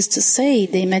Einstein used to say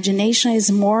the imagination is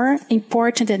more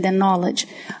important than knowledge.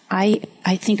 I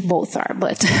think both are,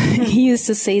 but he used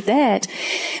to say that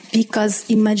because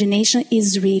imagination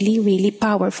is really, really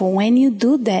powerful. When you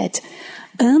do that,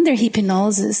 under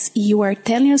hypnosis, you are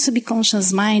telling your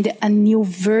subconscious mind a new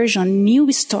version, new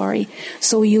story.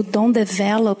 So you don't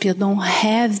develop, you don't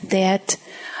have that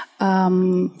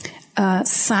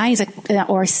signs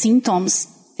or symptoms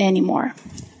anymore.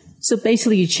 So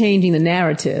basically you're changing the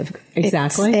narrative.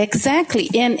 Exactly. Exactly.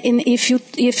 And if you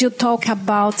talk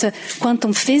about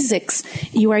quantum physics,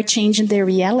 you are changing the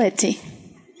reality,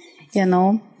 you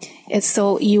know. And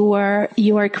so you are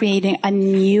creating a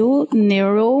new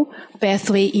neural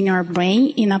pathway in your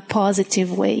brain in a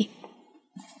positive way.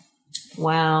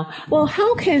 Wow. Well,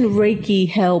 how can Reiki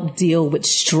help deal with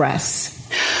stress?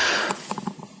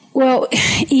 Well,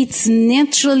 it's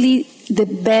naturally the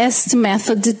best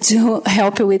method to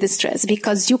help you with the stress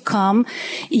because you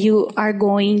are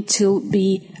going to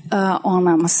be on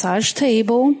a massage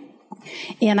table,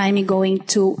 and I'm going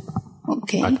to.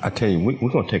 Okay. I tell you, we're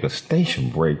going to take a station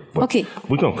break. But okay.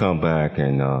 We're going to come back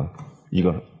and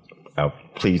you're going to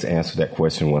please answer that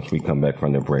question once we come back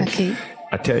from the break. Okay.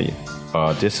 I tell you,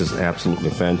 this is absolutely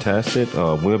fantastic.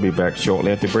 We'll be back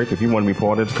shortly after the break. If you want to be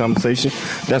part of the conversation,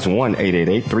 that's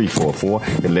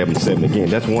 1-888-344-1170. Again,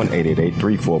 that's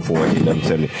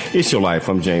 1-888-344-1170. It's Your Life.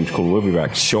 I'm James Cooley. We'll be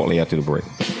back shortly after the break.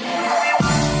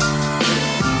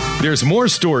 There's more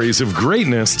stories of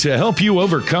greatness to help you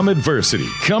overcome adversity.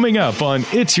 Coming up on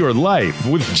It's Your Life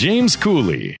with James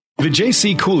Cooley. The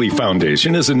J.C. Cooley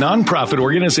Foundation is a nonprofit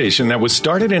organization that was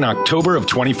started in October of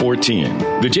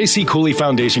 2014. The J.C. Cooley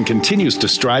Foundation continues to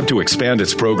strive to expand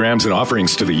its programs and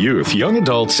offerings to the youth, young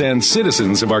adults, and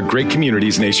citizens of our great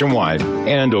communities nationwide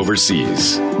and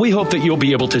overseas. We hope that you'll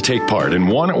be able to take part in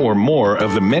one or more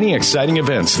of the many exciting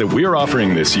events that we're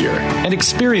offering this year and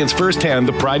experience firsthand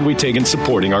the pride we take in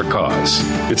supporting our cause.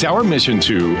 It's our mission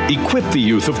to equip the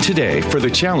youth of today for the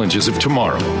challenges of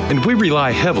tomorrow, and we rely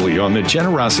heavily on the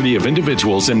generosity of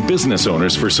individuals and business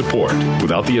owners for support.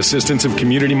 Without the assistance of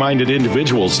community-minded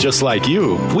individuals just like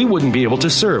you, we wouldn't be able to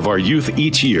serve our youth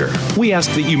each year. We ask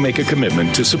that you make a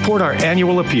commitment to support our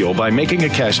annual appeal by making a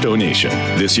cash donation.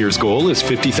 This year's goal is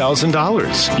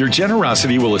 $50,000. Your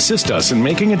generosity will assist us in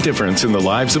making a difference in the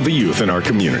lives of the youth in our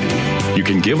community. You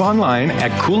can give online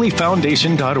at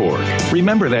CooleyFoundation.org.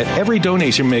 Remember that every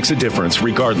donation makes a difference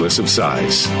regardless of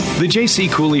size. The J.C.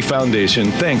 Cooley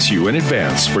Foundation thanks you in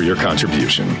advance for your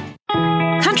contribution.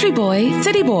 Country Boy,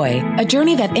 City Boy, a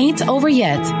journey that ain't over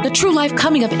yet. The true life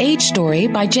coming of age story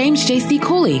by James J.C.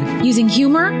 Cooley. Using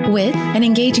humor, wit, and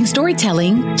engaging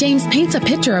storytelling, James paints a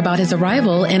picture about his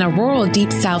arrival in a rural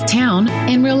deep south town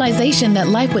and realization that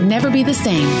life would never be the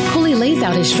same. Cooley lays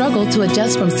out his struggle to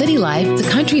adjust from city life to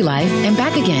country life and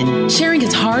back again, sharing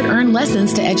his hard-earned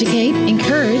lessons to educate,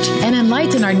 encourage, and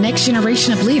enlighten our next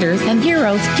generation of leaders and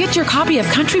heroes. Get your copy of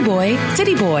Country Boy,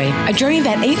 City Boy, a journey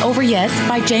that ain't over yet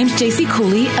by James J.C.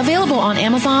 Cooley, available on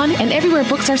Amazon and everywhere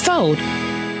books are sold.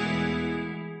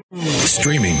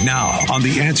 Streaming now on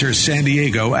the Answer San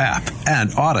Diego app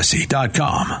and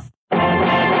Odyssey.com.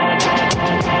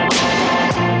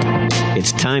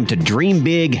 It's time to dream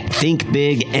big, think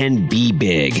big, and be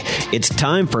big. It's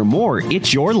time for more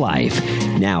It's Your Life.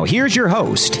 Now, here's your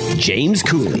host, James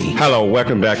Cooley. Hello,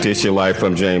 welcome back to It's Your Life.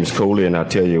 I'm James Cooley, and I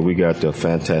tell you, we got the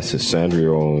fantastic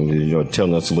Sandra on,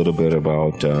 telling us a little bit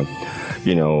about,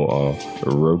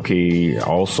 Reiki,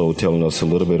 also telling us a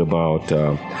little bit about,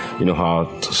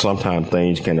 how sometimes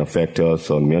things can affect us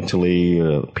mentally,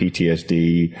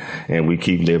 PTSD, and we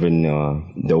keep living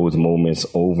those moments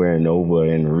over and over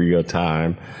in real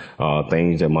time,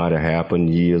 things that might have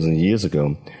happened years and years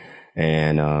ago.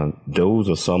 And those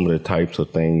are some of the types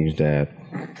of things that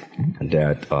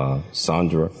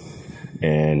Sandra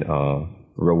and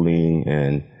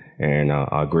Rolene and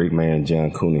our great man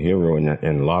John Kunihiro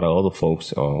and a lot of other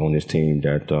folks on this team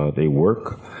that they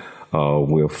work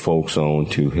with folks on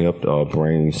to help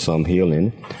bring some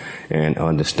healing and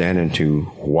understanding to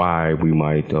why we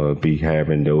might be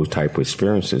having those type of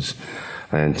experiences.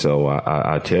 And so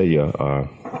I tell you,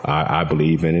 I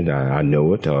believe in it. I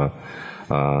know it.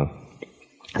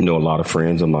 I know a lot of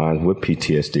friends of mine with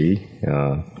PTSD.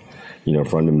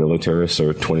 from the military,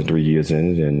 served 23 years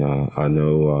in it, and I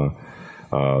know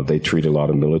they treat a lot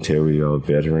of military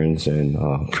veterans and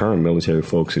current military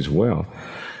folks as well.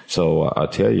 So I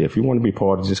tell you, if you want to be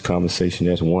part of this conversation,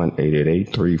 that's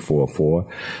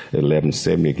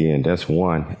 1-888-344-1170. Again, that's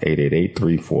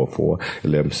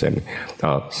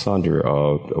 1-888-344-1170. Sandra,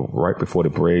 right before the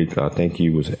break, I think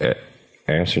you was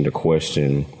answering the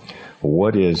question,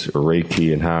 what is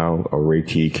Reiki and how a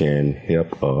Reiki can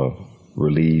help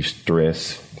relieve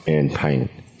stress and pain?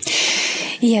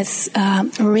 Yes,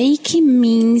 Reiki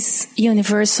means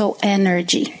universal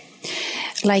energy.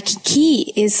 Like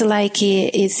ki is like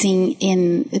it's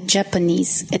in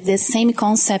Japanese, the same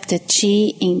concept that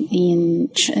chi in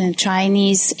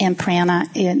Chinese and prana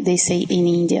they say in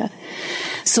India.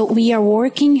 So we are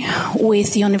working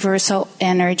with universal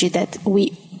energy that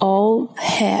we all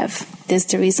have. That's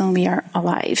the reason we are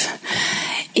alive.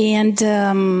 And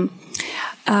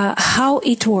how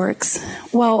it works?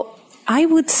 Well, I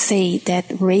would say that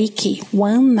Reiki,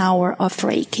 1 hour of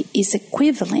Reiki is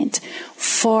equivalent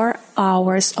 4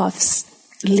 hours of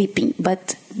sleeping,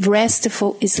 but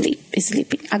restful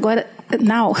sleeping. Agora,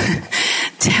 now,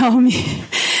 tell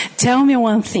me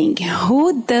one thing.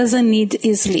 Who doesn't need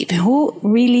sleep? Who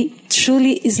really,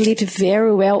 truly sleeps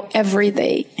very well every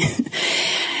day?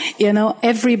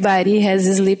 Everybody has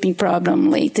a sleeping problem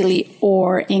lately,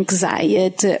 or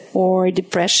anxiety, or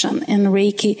depression. And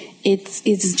Reiki,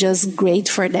 it's just great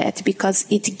for that because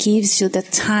it gives you the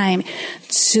time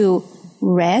to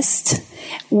rest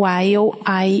while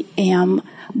I am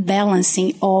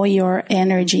balancing all your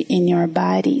energy in your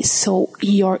body. So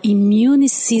your immune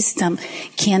system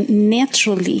can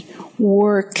naturally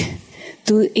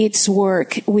do its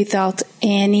work without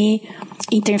any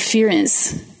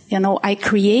interference. I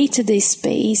created the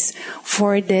space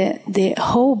for the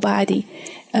whole body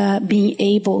being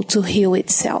able to heal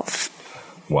itself.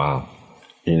 Wow.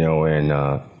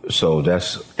 And so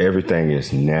that's everything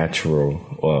is natural,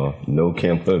 no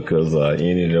chemicals,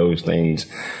 any of those things,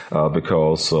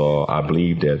 because I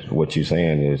believe that what you're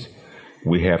saying is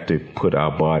we have to put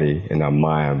our body and our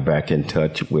mind back in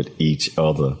touch with each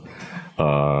other,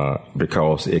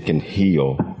 because it can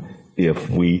heal if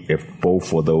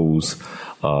both of those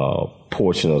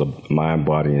portion of the mind,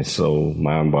 body, and soul,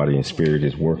 mind, body, and spirit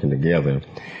is working together.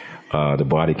 The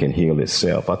body can heal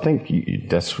itself. I think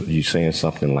you're saying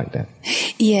something like that.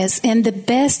 Yes, and the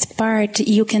best part,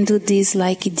 you can do this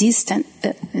like distant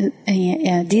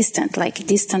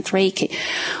Reiki.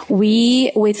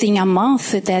 Within a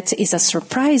month, that is a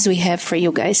surprise we have for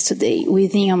you guys today.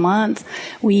 Within a month,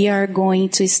 we are going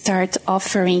to start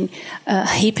offering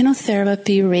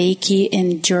hypnotherapy, Reiki,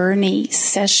 and journey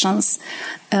sessions,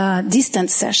 distant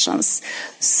sessions.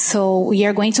 So we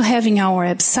are going to have in our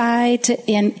website,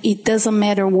 and it doesn't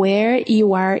matter where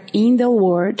you are in the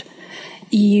world,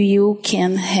 you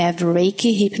can have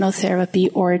Reiki, hypnotherapy,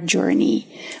 or journey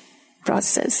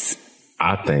process.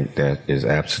 I think that is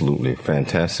absolutely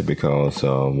fantastic because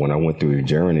when I went through the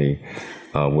journey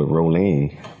with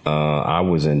Rolene, I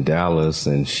was in Dallas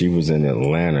and she was in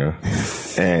Atlanta,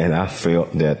 and I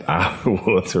felt that I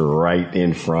was right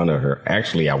in front of her.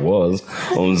 Actually, I was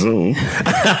on Zoom,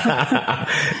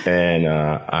 and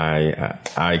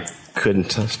I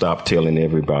couldn't stop telling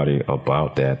everybody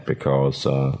about that because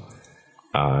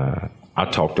I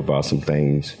talked about some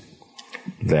things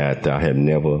that I had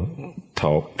never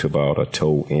talked about or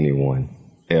told anyone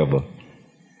ever,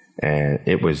 and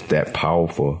it was that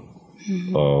powerful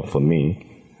for me.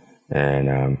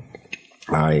 And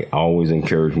I always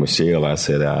encourage Michelle. I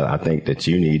said, I think that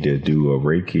you need to do a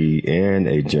Reiki and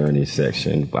a journey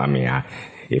section. I mean,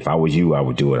 if I was you, I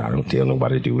would do it. I don't tell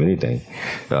nobody to do anything.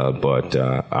 But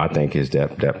I think it's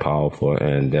that powerful,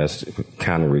 and that's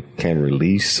kind of can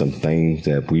release some things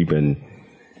that we've been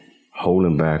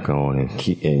holding back on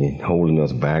and holding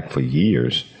us back for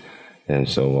years. And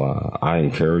so I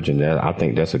encourage that. I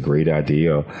think that's a great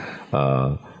idea.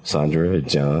 Sandra,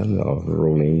 John,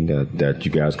 Rolene, that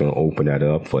you guys going to open that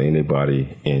up for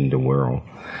anybody in the world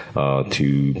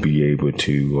to be able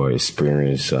to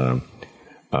experience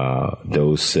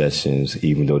those sessions,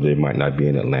 even though they might not be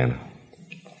in Atlanta.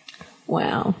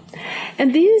 Wow.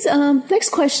 And these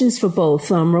next questions for both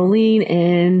Rolene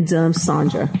and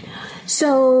Sandra.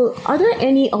 So are there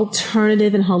any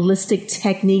alternative and holistic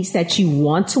techniques that you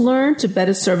want to learn to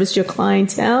better service your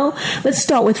clientele? Let's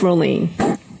start with Rolene.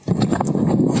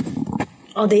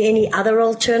 Are there any other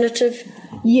alternative?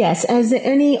 Yes. Is there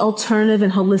any alternative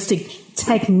and holistic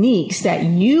techniques that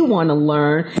you want to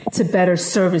learn to better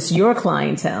service your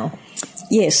clientele?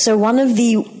 Yes. So one of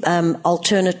the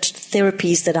alternate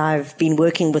therapies that I've been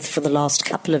working with for the last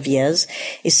couple of years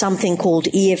is something called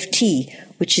EFT,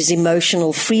 which is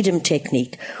emotional freedom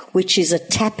technique, which is a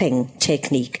tapping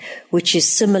technique, which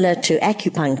is similar to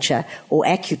acupuncture or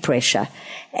acupressure.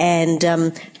 And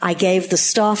I gave the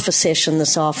staff a session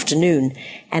this afternoon,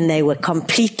 and they were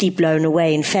completely blown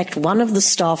away. In fact, one of the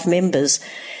staff members,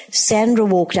 Sandra,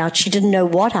 walked out. She didn't know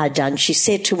what I'd done. She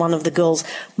said to one of the girls,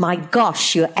 "My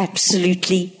gosh, you're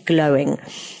absolutely glowing."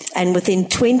 And within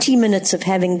 20 minutes of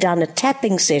having done a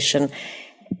tapping session,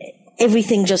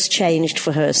 everything just changed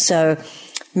for her. So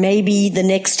maybe the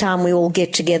next time we all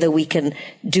get together, we can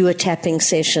do a tapping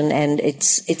session, and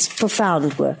it's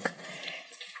profound work.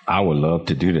 I would love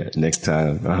to do that next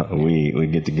time we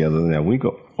get together. Now we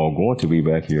are going to be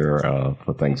back here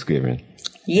for Thanksgiving.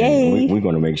 Yay! We're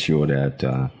going to make sure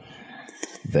that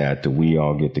we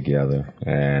all get together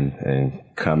and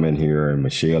come in here, and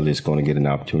Michelle is going to get an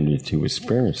opportunity to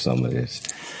experience some of this,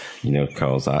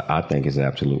 because I think it's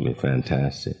absolutely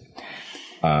fantastic.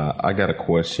 I got a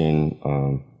question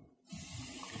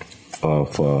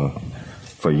for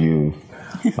you,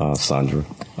 Sandra.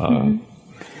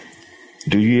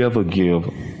 Do you ever give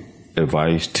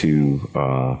advice to,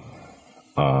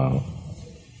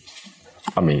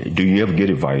 do you ever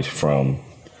get advice from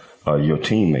your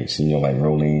teammates, like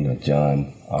Rolene or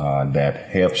John, that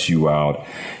helps you out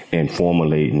in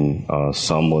formulating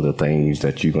some of the things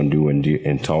that you're going to do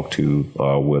and talk to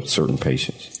with certain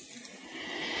patients?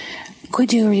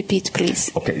 Could you repeat, please?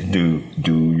 Okay. Do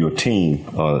your team,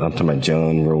 I'm talking about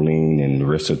John, Rolene, and the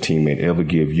rest of the teammate, ever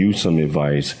give you some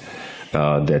advice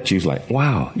that you're like,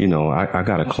 wow, I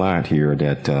got a client here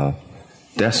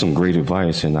that's some great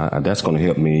advice, and that's going to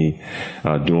help me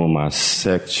doing my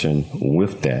section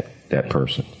with that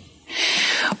person?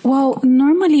 Well,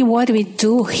 normally what we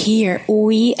do here,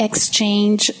 we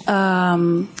exchange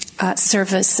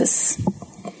services.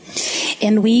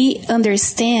 And we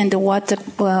understand what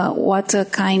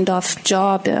kind of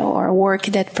job or work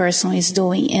that person is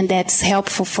doing, and that's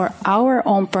helpful for our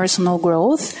own personal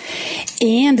growth,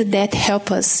 and that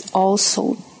helps us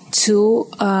also to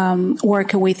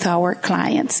work with our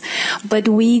clients. But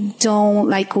we don't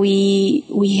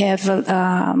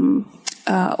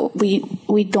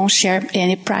we don't share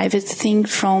any private thing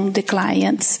from the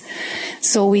clients,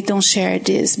 so we don't share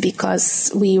this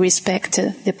because we respect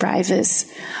the privacy.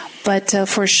 But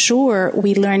for sure,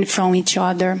 we learn from each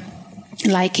other.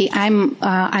 Like I'm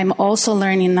also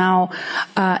learning now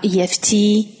EFT.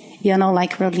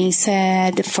 Like Rolene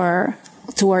said,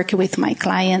 to work with my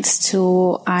clients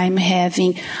too. I'm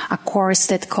having a course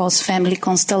that calls Family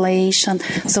Constellation.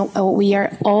 So we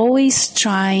are always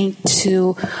trying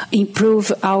to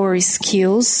improve our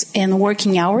skills and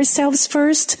working ourselves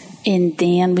first, and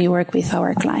then we work with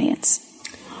our clients.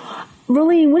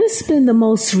 Rolene, what has been the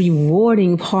most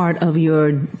rewarding part of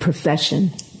your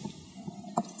profession?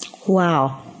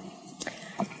 Wow.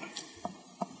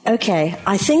 Okay,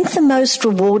 I think the most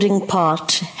rewarding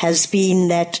part has been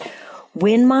that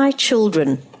when my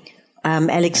children,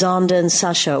 Alexander and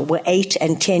Sasha, were 8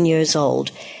 and 10 years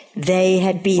old, they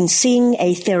had been seeing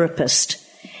a therapist,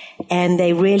 and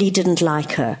they really didn't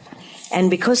like her. And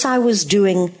because I was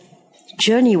doing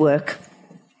journey work,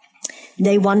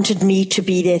 they wanted me to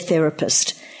be their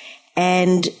therapist.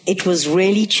 And it was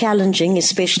really challenging,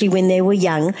 especially when they were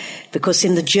young, because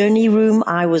in the journey room,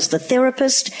 I was the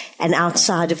therapist, and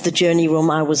outside of the journey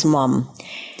room, I was mom.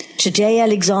 Today,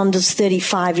 Alexander's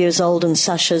 35 years old and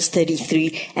Sasha's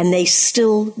 33, and they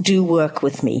still do work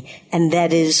with me. And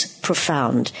that is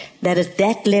profound. That at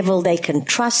that level, they can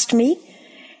trust me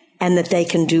and that they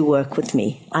can do work with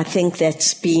me. I think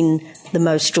that's been the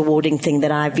most rewarding thing,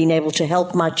 that I've been able to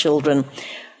help my children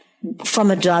from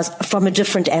a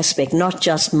different aspect, not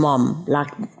just mom,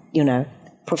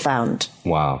 profound.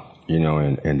 Wow.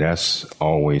 And that's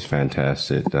always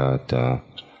fantastic that,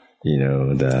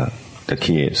 the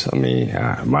kids,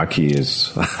 my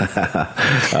kids,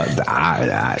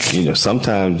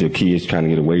 sometimes your kids trying to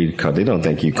get away because they don't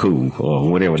think you're cool or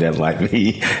whatever that might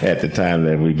be at the time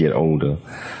that we get older.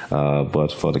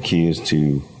 But for the kids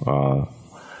to,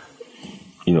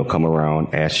 come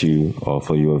around, ask you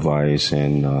for your advice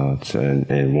and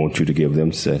want you to give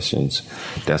them sessions,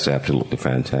 that's absolutely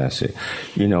fantastic.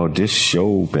 This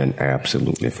show been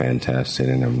absolutely fantastic.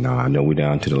 And I know we're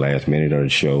down to the last minute of the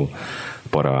show,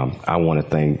 but I want to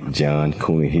thank John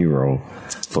Cooley Hero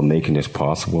for making this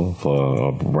possible,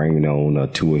 for bringing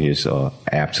on 2 of his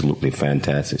absolutely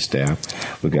fantastic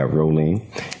staff. We got Rolene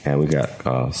and we got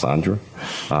Sandra.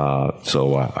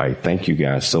 So I thank you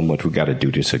guys so much. We got to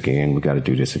do this again.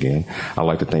 I'd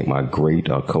like to thank my great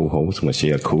co-host,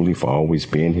 Michelle Cooley, for always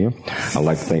being here. I'd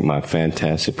like to thank my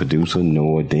fantastic producer,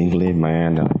 Noah Dingley.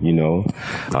 Man, you're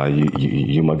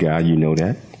my guy, you know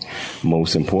that.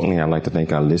 most importantly, I'd like to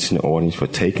thank our listening audience for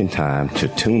taking time to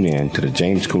tune in to the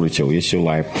James Cooley Show. It's Your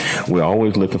Life. We're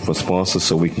always looking for sponsors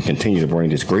so we can continue to bring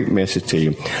this great message to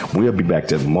you. We'll be back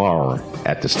tomorrow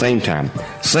at the same time,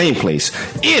 same place.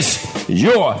 It's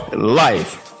Your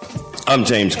Life. I'm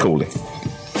James Cooley.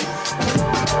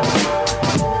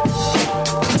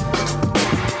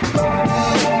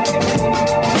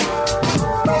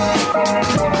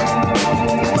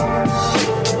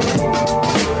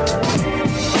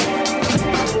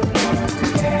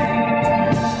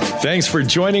 Thanks for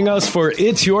joining us for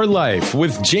It's Your Life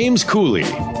with James Cooley.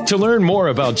 To learn more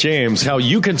about James, how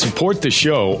you can support the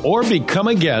show, or become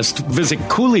a guest, visit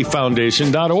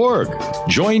CooleyFoundation.org.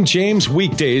 Join James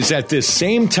weekdays at this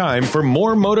same time for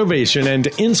more motivation and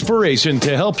inspiration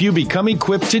to help you become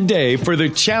equipped today for the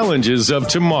challenges of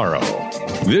tomorrow.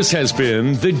 This has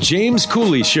been The James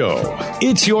Cooley Show.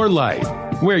 It's Your Life,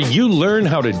 where you learn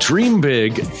how to dream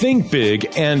big, think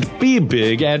big, and be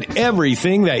big at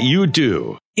everything that you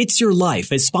do. It's Your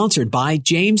Life is sponsored by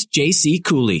James J.C.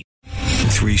 Cooley.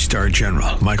 3-star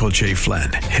General Michael J.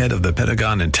 Flynn, head of the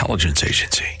Pentagon Intelligence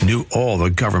Agency, knew all the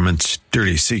government's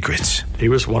dirty secrets. He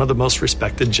was one of the most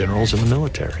respected generals in the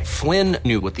military. Flynn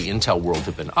knew what the intel world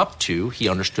had been up to. He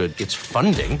understood its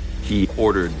funding. He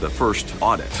ordered the first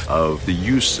audit of the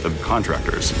use of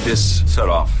contractors. This set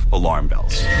off alarm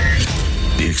bells.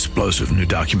 The explosive new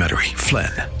documentary,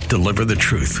 Flynn, Deliver the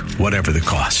Truth, Whatever the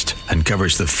Cost,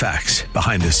 uncovers the facts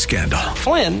behind this scandal.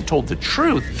 Flynn told the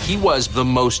truth. He was the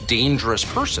most dangerous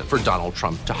person for Donald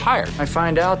Trump to hire. I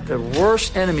find out the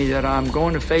worst enemy that I'm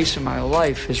going to face in my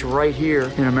life is right here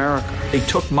in America. They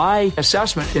took my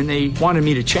assessment and they wanted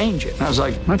me to change it. And I was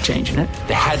like, I'm not changing it.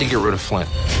 They had to get rid of Flynn.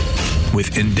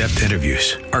 With in-depth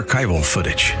interviews, archival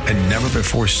footage, and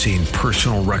never-before-seen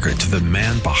personal records of the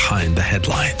man behind the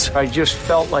headlines. I just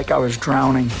felt like I was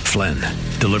drowning. Flynn,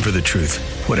 Deliver the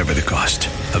Truth, Whatever the Cost.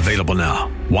 Available now.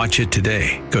 Watch it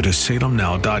today. Go to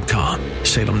salemnow.com.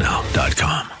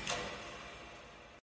 salemnow.com.